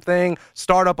any damn thing,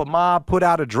 start up a mob, put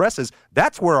out addresses.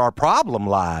 That's where our problem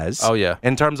lies. Oh yeah.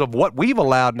 In terms of what we've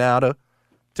allowed now to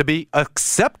be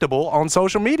acceptable on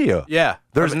social media. Yeah.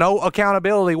 There's no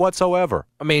accountability whatsoever.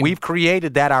 I mean, we've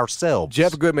created that ourselves.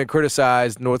 Jeff Goodman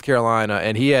criticized North Carolina,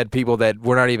 and he had people that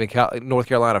were not even North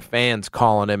Carolina fans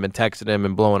calling him and texting him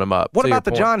and blowing him up. What about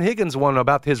the John Higgins one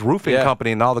about his roofing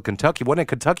company and all the Kentucky? Wasn't it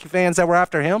Kentucky fans that were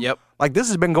after him? Yep. Like, this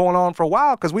has been going on for a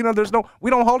while because we know we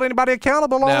don't hold anybody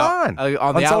accountable online.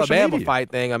 On the Alabama fight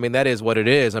thing, I mean, that is what it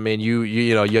is. I mean,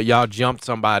 y'all jumped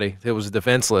somebody that was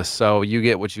defenseless, so you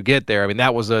get what you get there. I mean,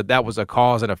 that was a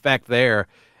cause and effect there.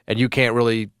 And you can't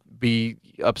really be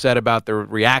upset about the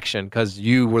reaction because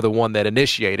you were the one that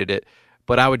initiated it.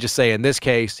 But I would just say in this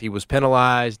case, he was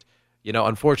penalized. You know,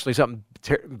 unfortunately, something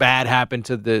bad happened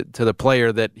to the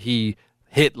player that he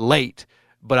hit late.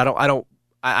 But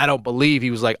I don't believe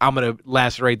he was like, I'm going to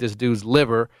lacerate this dude's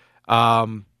liver.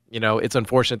 It's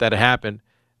unfortunate that it happened.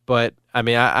 But I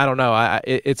mean, I don't know.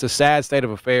 It's a sad state of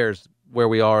affairs where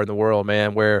we are in the world,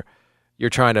 man. Where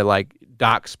you're trying to like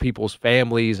dox people's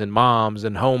families and moms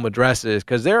and home addresses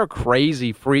because there are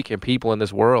crazy freaking people in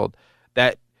this world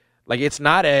that like it's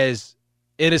not as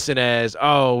innocent as,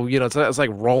 it's like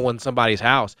rolling somebody's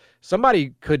house.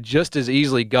 Somebody could just as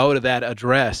easily go to that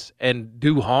address and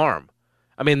do harm.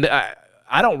 I mean,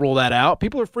 I don't rule that out.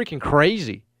 People are freaking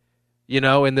crazy,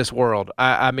 in this world.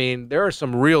 I mean, there are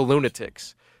some real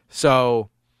lunatics. So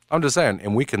I'm just saying,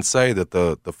 and we can say that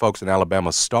the folks in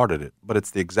Alabama started it, but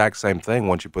it's the exact same thing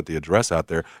once you put the address out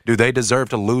there. Do they deserve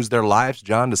to lose their lives,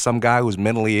 John, to some guy who's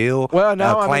mentally ill? Well,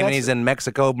 no, claiming he's in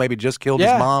Mexico, maybe just killed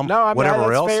his mom,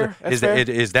 whatever else. Fair.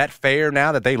 Is that fair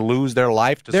now that they lose their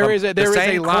life to the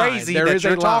same crazy that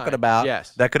you're talking about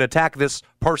that could attack this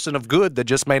person of good that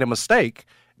just made a mistake?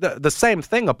 The same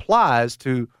thing applies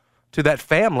to that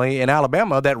family in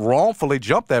Alabama that wrongfully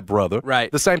jumped that brother. Right.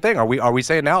 The same thing. Are we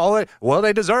saying now,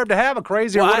 they deserve to have a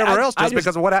crazy or whatever else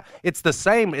because of what it's the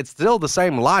same. It's still the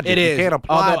same logic. It is. You can't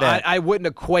apply that. I wouldn't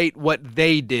equate what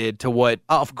they did to what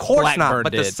of course Blackburn not.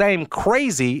 But did. the same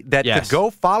crazy that to go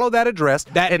follow that address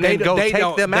and then go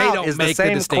take them out is the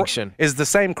same distinction. Is the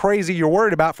same crazy you're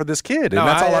worried about for this kid. And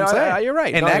that's all I'm saying. You're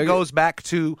right. And that goes back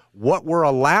to what we're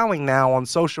allowing now on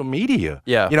social media.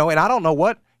 Yeah. And I don't know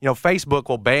what. Facebook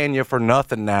will ban you for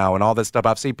nothing now and all this stuff.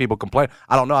 I've seen people complain.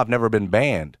 I don't know. I've never been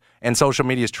banned. And social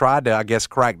media's tried to, I guess,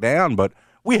 crack down, but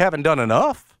we haven't done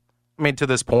enough. I mean, to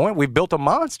this point, we've built a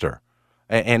monster.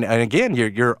 And again,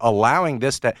 you're allowing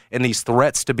this and these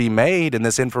threats to be made and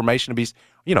this information to be,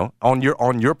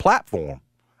 on your platform.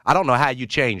 I don't know how you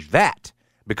change that.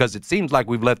 Because it seems like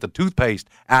we've let the toothpaste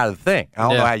out of the thing. I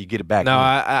don't know how you get it back. No,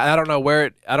 I don't know where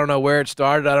it. I don't know where it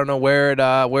started. I don't know where it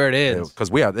ends.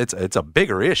 Because it's a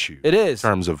bigger issue. It is in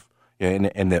terms of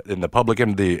in the public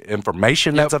and the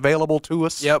information that's available to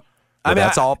us. Yep,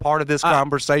 that's all part of this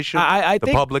conversation. I the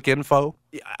think, public info.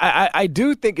 I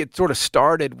do think it sort of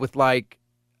started with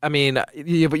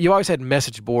you always had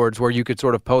message boards where you could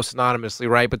sort of post anonymously,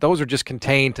 right? But those are just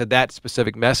contained to that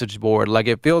specific message board. Like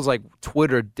it feels like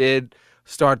Twitter did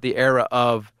start the era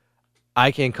of I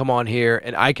can come on here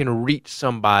and I can reach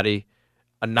somebody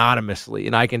anonymously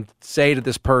and I can say to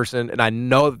this person and I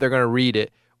know that they're going to read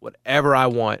it whatever I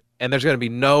want and there's going to be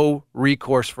no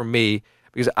recourse from me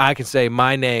because I can say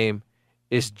my name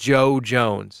is Joe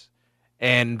Jones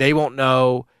and they won't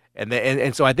know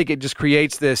and so I think it just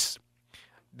creates this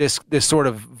sort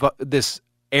of this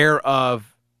air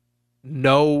of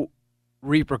no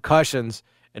repercussions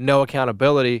and no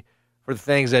accountability for the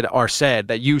things that are said,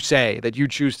 that you say, that you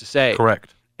choose to say.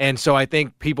 Correct. And so I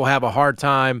think people have a hard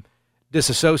time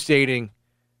disassociating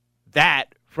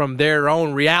that from their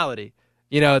own reality.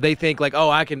 They think like, oh,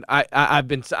 I've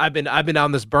been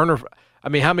on this burner. I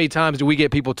mean, how many times do we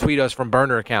get people tweet us from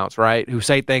burner accounts, right? Who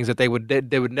say things that they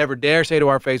would never dare say to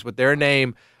our face with their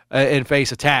name and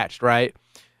face attached, right?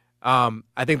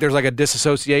 I think there's like a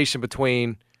disassociation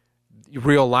between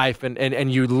real life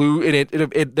and you lose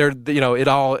it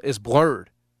all is blurred.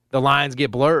 The lines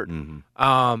get blurred.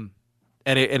 Mm-hmm.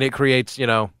 And it creates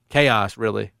chaos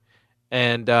really.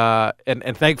 And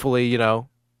thankfully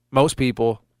most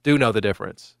people do know the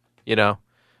difference.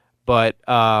 But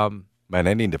man,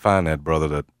 they need to find that brother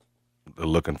that they're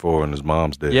looking for and his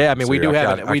mom's dead. Yeah, I mean we do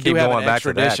have an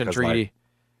extradition treaty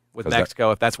with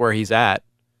Mexico if that's where he's at.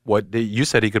 What you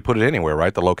said he could put it anywhere,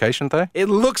 right? The location thing? It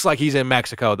looks like he's in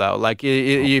Mexico, though. Like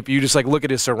if you just look at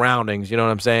his surroundings, you know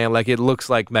what I'm saying? Like it looks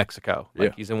like Mexico.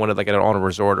 Like he's in on a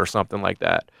resort or something like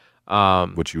that.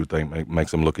 Which you would think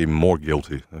makes him look even more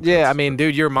guilty. I mean,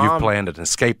 dude, your mom. You planned an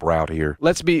escape route here.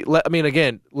 Let's just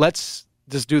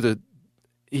do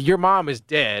your mom is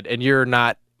dead and you're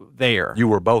not there. You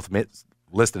were both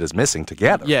listed as missing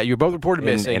together. Yeah, you're both reported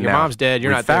missing. And your mom's dead.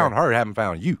 You're not there. Found her, haven't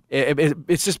found you.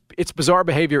 It's bizarre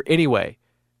behavior anyway.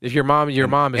 If your mom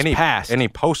is passed. Any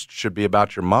post should be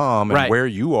about your mom and where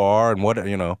you are and what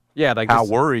Yeah, like how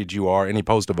worried you are. Any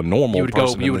post of a normal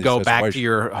person. You would go back to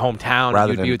your hometown.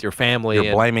 Rather you'd be with your family.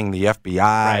 You're blaming the FBI.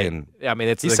 Right. And I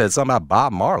mean, he said something about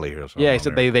Bob Marley or something. Yeah, he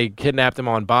said they kidnapped him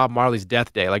on Bob Marley's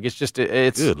death day. Like it's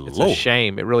a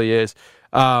shame. It really is.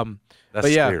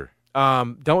 That's scary.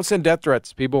 Don't send death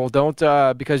threats, people. Don't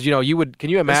because you would.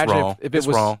 Can you imagine if it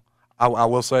was wrong? I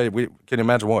will say, can you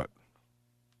imagine what?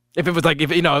 If it was like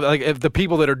if the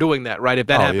people that are doing that, right? If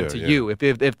that happened to you, it's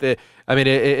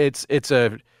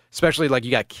especially like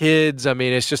you got kids. I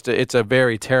mean, it's a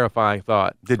very terrifying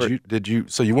thought. Did you?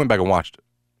 So you went back and watched it?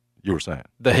 You were saying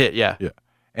the hit, yeah.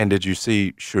 And did you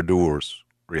see Shadur's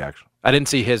reaction? I didn't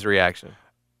see his reaction.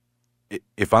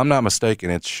 If I'm not mistaken,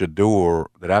 it's Shadur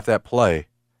that after that play.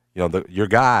 Your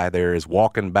guy there is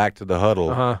walking back to the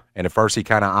huddle, and at first he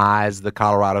kind of eyes the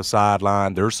Colorado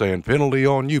sideline. They're saying penalty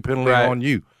on you, on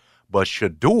you. But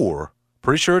Shadur,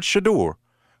 pretty sure it's Shadur,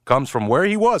 comes from where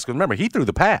he was. Because remember, he threw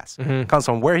the pass. Mm-hmm. Comes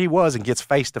from where he was and gets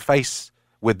face to face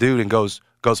with dude and goes,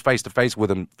 goes face-to-face with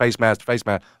him, face mask to face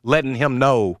mask, letting him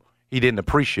know he didn't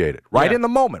appreciate it. Right in the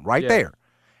moment, right there.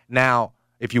 Now,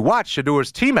 if you watch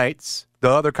Shadeur's teammates, the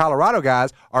other Colorado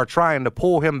guys, are trying to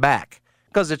pull him back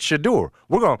because it's Shadur.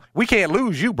 We can't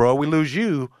lose you, bro. We lose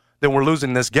you, then we're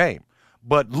losing this game.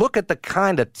 But look at the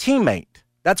kind of teammate.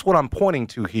 That's what I'm pointing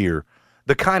to here.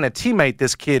 The kind of teammate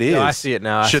this kid is. No, I see it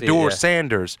now. Shadur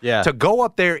Sanders. Yeah. To go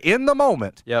up there in the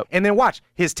moment and then watch.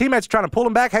 His teammates trying to pull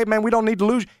him back. Hey, man, we don't need to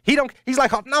lose. He's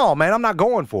like, oh, no, man, I'm not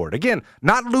going for it. Again,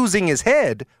 not losing his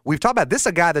head. We've talked about this,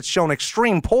 a guy that's shown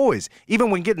extreme poise.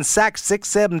 Even when getting sacked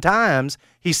 6-7 times,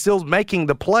 he's still making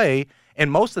the play,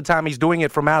 and most of the time he's doing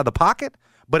it from out of the pocket.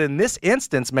 But in this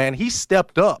instance, man, he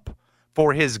stepped up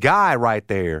for his guy right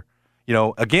there. You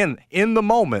know, again, in the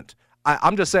moment,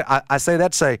 I'm just saying, I say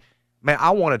that to say, man,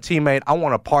 I want a teammate, I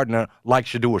want a partner like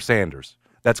Shadur Sanders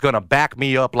that's going to back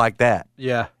me up like that.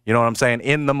 Yeah. You know what I'm saying?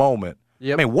 In the moment.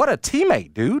 Yep. I mean, what a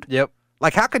teammate, dude. Yep.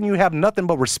 Like, how can you have nothing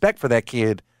but respect for that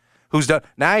kid who's done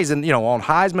 – now he's on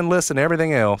Heisman lists and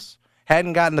everything else,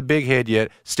 hadn't gotten the big head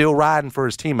yet, still riding for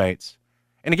his teammates.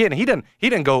 And again, he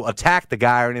didn't go attack the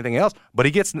guy or anything else, but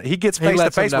he gets face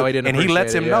to face with him, and he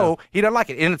lets him know he doesn't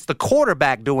like it. And it's the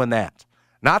quarterback doing that.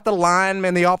 Not the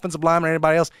lineman, the offensive lineman, or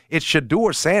anybody else. It's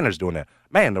Shadur Sanders doing that.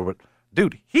 Man,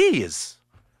 dude, he's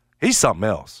something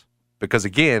else. Because,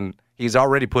 again, he's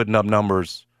already putting up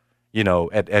numbers,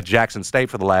 at Jackson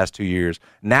State for the last 2 years.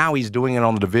 Now he's doing it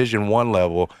on the Division I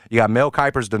level. You got Mel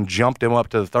Kiper's done jumped him up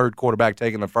to the third quarterback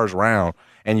taking the first round.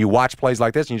 And you watch plays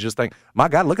like this, and you just think, my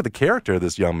God, look at the character of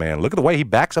this young man. Look at the way he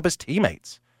backs up his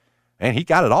teammates. And he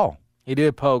got it all. He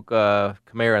did poke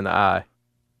Kamara in the eye.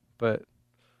 But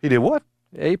he did what?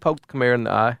 Yeah, he poked Kamara in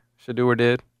the eye. Shadur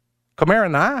did. Kamara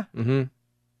in the eye? Mm-hmm.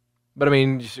 But, I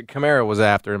mean, Kamara was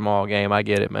after him all game. I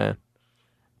get it, man.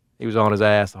 He was on his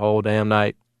ass the whole damn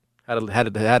night.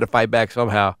 Had to fight back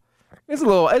somehow. It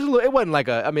wasn't like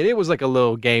it was like a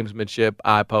little gamesmanship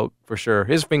eye poke for sure.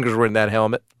 His fingers were in that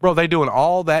helmet. Bro, they doing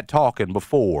all that talking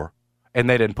before, and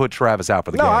they didn't put Travis out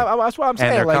for the game. No, that's what I'm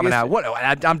saying. And they're coming out. What?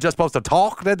 I'm just supposed to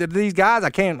talk to these guys? I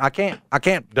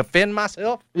can't defend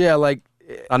myself? Yeah, like.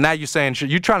 Now you're saying,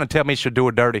 you trying to tell me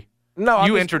Shadur dirty? No,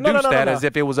 you introduced that as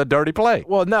if it was a dirty play.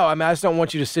 Well, no, I mean, I just don't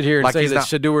want you to sit here and say that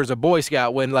Shadur is a Boy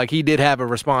Scout when, like, he did have a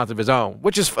response of his own,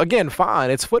 which is, again,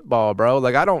 fine. It's football, bro.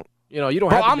 Like, I don't, you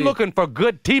don't have to I'm looking for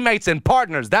good teammates and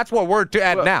partners. That's what we're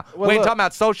at now. We ain't talking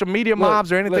about social media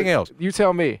mobs or anything else. You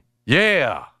tell me.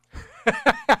 Yeah.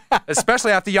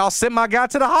 Especially after y'all sent my guy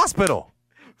to the hospital.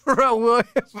 Bro,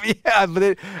 yeah,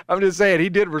 but I'm just saying, he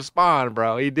did respond,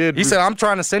 bro. He did. He said, I'm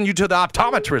trying to send you to the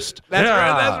optometrist.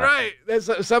 That's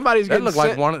right. Somebody's getting That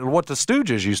looked like what the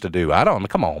Stooges used to do.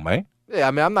 Come on, man. Yeah,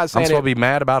 I mean, I'm not saying I'm supposed to be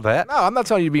mad about that. No, I'm not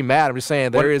telling you to be mad. I'm just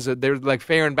saying there's like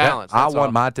fair and balance. I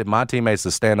want my teammates to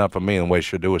stand up for me in the way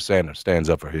Shadur Sanders stands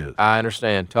up for his. I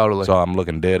understand, totally. So I'm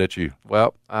looking dead at you.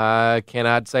 Well, I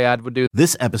cannot say I would do.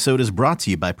 This episode is brought to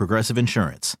you by Progressive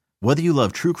Insurance. Whether you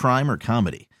love true crime or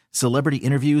comedy, celebrity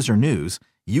interviews or news,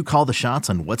 you call the shots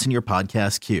on what's in your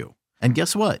podcast queue. And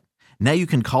guess what? Now you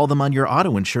can call them on your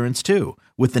auto insurance too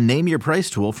with the Name Your Price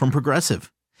tool from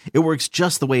Progressive. It works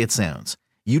just the way it sounds.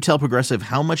 You tell Progressive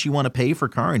how much you want to pay for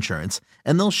car insurance,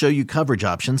 and they'll show you coverage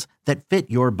options that fit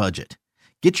your budget.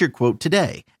 Get your quote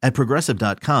today at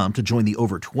Progressive.com to join the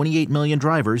over 28 million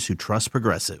drivers who trust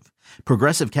Progressive.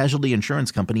 Progressive Casualty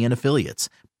Insurance Company and Affiliates.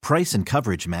 Price and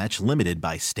coverage match limited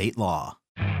by state law.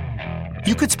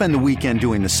 You could spend the weekend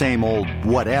doing the same old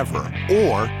whatever,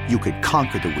 or you could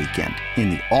conquer the weekend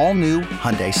in the all-new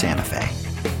Hyundai Santa Fe.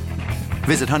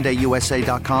 Visit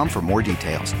HyundaiUSA.com for more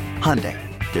details. Hyundai,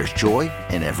 there's joy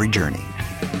in every journey.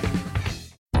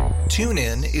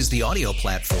 TuneIn is the audio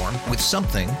platform with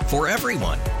something for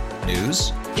everyone.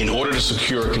 News. In order to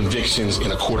secure convictions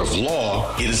in a court of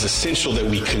law, it is essential that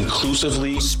we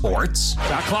conclusively. Sports.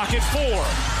 Got clock at 4.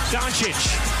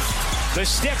 Doncic. The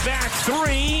step back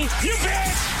 3. You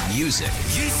bet. Music.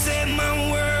 You set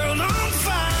my world on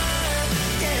fire.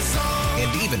 Yes,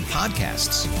 and even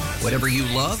podcasts. Whatever you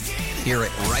love, hear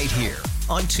it right here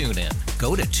on TuneIn.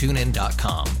 Go to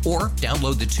TuneIn.com or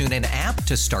download the TuneIn app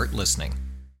to start listening.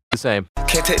 The same.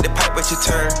 Can't take the pipe, but you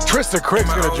turn. Trista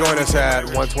Crick's going to join us at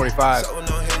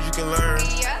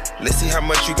 1:25. Let's see how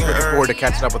much you can Looking forward to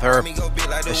catching up with her.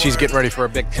 And she's getting ready for a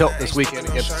big tilt this weekend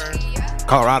against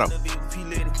Colorado.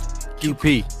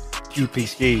 QP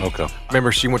ski. Okay.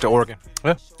 Remember, she went to Oregon.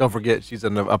 Yeah. Don't forget, she's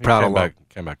a proud alum.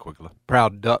 Came back quickly.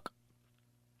 Proud duck.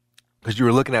 Because you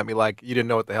were looking at me like you didn't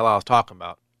know what the hell I was talking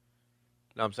about.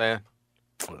 You know what I'm saying?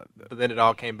 But then it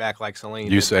all came back like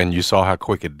Celine. You saw how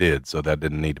quick it did, so that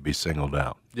didn't need to be singled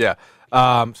out. Yeah.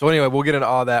 So anyway, we'll get into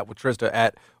all that with Trista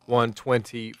at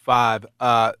 125.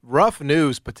 Rough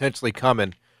news potentially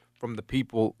coming from the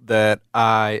people that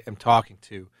I am talking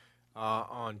to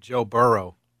on Joe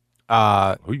Burrow. Who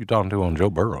are you talking to on Joe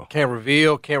Burrow? Can't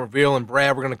reveal. And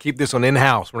Brad, we're going to keep this one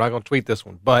in-house. We're not going to tweet this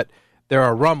one. But there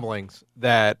are rumblings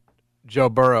that Joe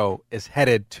Burrow is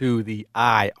headed to the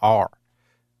IR.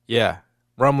 Yeah,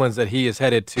 rumblings that he is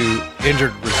headed to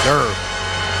injured reserve.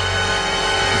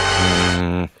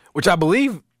 Which I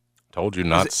believe. Told you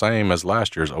not same as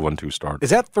last year's 0-2 start. Is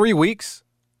that 3 weeks?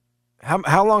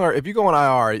 How long if you go on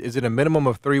IR, is it a minimum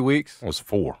of 3 weeks? It was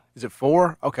 4. Is it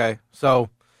 4? Okay. So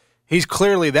he's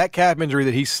clearly, that calf injury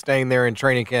that he's staying there in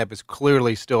training camp is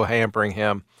clearly still hampering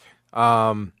him.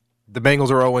 The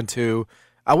Bengals are 0-2.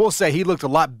 I will say he looked a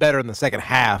lot better in the second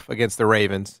half against the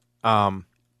Ravens.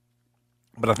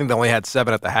 But I think they only had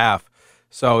 7 at the half.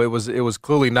 So it was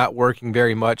clearly not working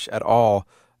very much at all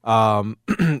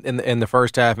in the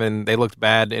first half, and they looked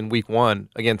bad in week 1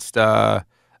 against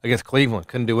Cleveland.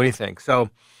 Couldn't do anything. So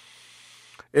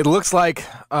it looks like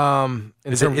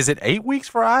is it 8 weeks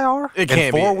for IR? It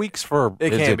can't be 4 weeks for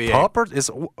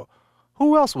PUP?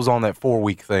 Who else was on that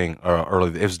 4-week thing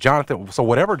early? It was Jonathan. So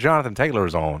whatever Jonathan Taylor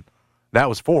is on, that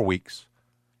was 4 weeks.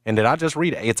 And did I just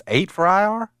read it's 8 for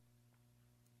IR?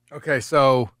 Okay,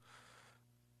 so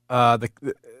they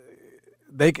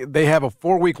have a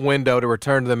 4-week window to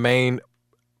return to the main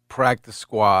practice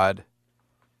squad.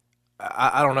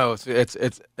 I don't know.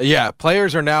 It's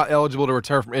players are now eligible to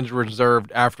return from injury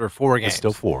reserve after 4 games. It's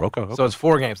still 4. Okay. So it's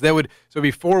 4 games. So it'd be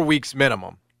 4 weeks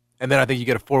minimum, and then I think you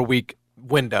get a 4-week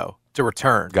window to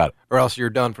return. Got it. Or else you're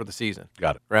done for the season.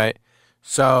 Got it. Right.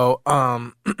 So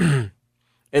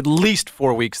at least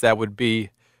 4 weeks that would be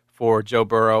for Joe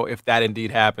Burrow if that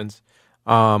indeed happens.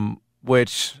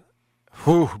 Which,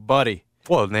 buddy.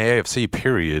 Well, in the AFC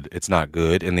period, it's not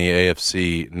good. In the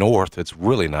AFC North, it's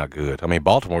really not good. I mean,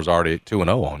 Baltimore's already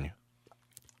 2-0 on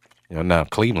you. Now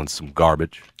Cleveland's some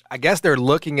garbage. I guess they're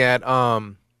looking at,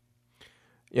 Rams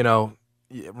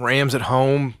at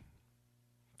home,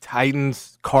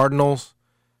 Titans, Cardinals,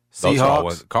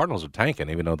 Seahawks. Cardinals are tanking,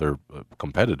 even though they're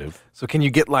competitive. So can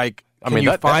you get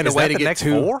you find a way to get next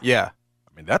 2? 4? Yeah.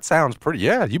 I mean, that sounds pretty.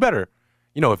 Yeah, you better.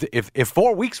 If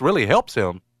 4 weeks really helps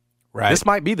him. Right. This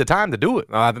might be the time to do it.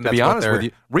 I think to be honest with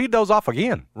you, read those off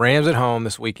again. Rams at home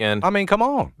this weekend. I mean, come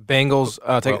on. Bengals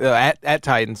at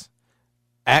Titans,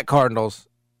 at Cardinals,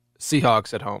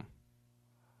 Seahawks at home.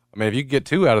 I mean, if you get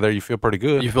 2 out of there, you feel pretty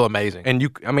good. You feel amazing. And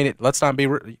let's not be.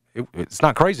 It's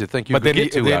not crazy to think you could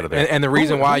get 2 out of there. And the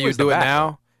reason why you do it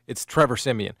now, it's Trevor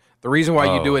Siemian. The reason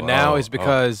why you do it now is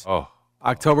because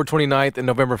October 29th and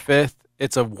November 5th,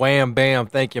 it's a wham bam,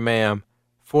 thank you, ma'am.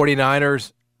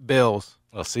 49ers, Bills.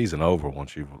 Well, season over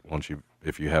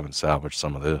if you haven't salvaged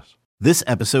some of this. This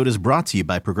episode is brought to you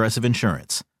by Progressive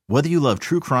Insurance. Whether you love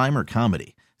true crime or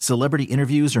comedy, celebrity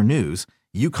interviews or news,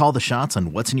 you call the shots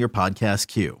on what's in your podcast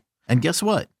queue. And guess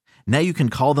what? Now you can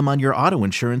call them on your auto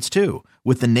insurance too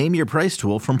with the Name Your Price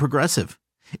tool from Progressive.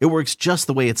 It works just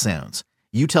the way it sounds.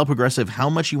 You tell Progressive how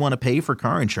much you want to pay for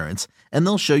car insurance, and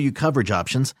they'll show you coverage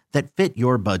options that fit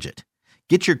your budget.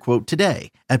 Get your quote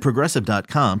today at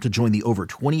Progressive.com to join the over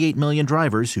 28 million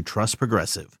drivers who trust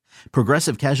Progressive.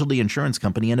 Progressive Casualty Insurance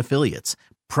Company and Affiliates.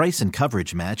 Price and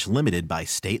coverage match limited by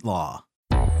state law.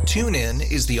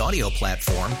 TuneIn is the audio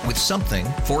platform with something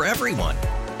for everyone.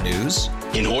 News.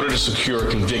 In order to secure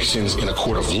convictions in a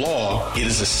court of law, it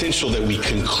is essential that we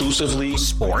conclusively.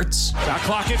 Sports. Shot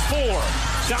clock at 4.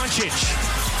 Doncic.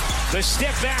 The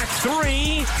step back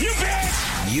 3. You bet.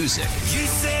 Music. You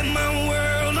set my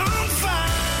world on fire.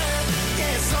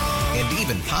 Yes, and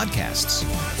even podcasts.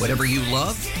 Whatever you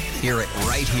love, hear it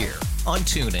right here on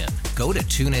TuneIn. Go to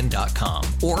TuneIn.com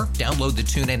or download the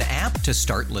TuneIn app to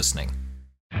start listening.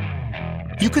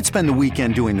 You could spend the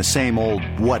weekend doing the same old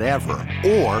whatever,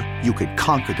 or you could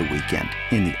conquer the weekend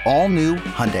in the all-new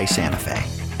Hyundai Santa Fe.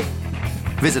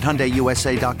 Visit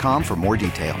HyundaiUSA.com for more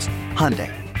details.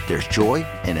 Hyundai, there's joy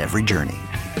in every journey.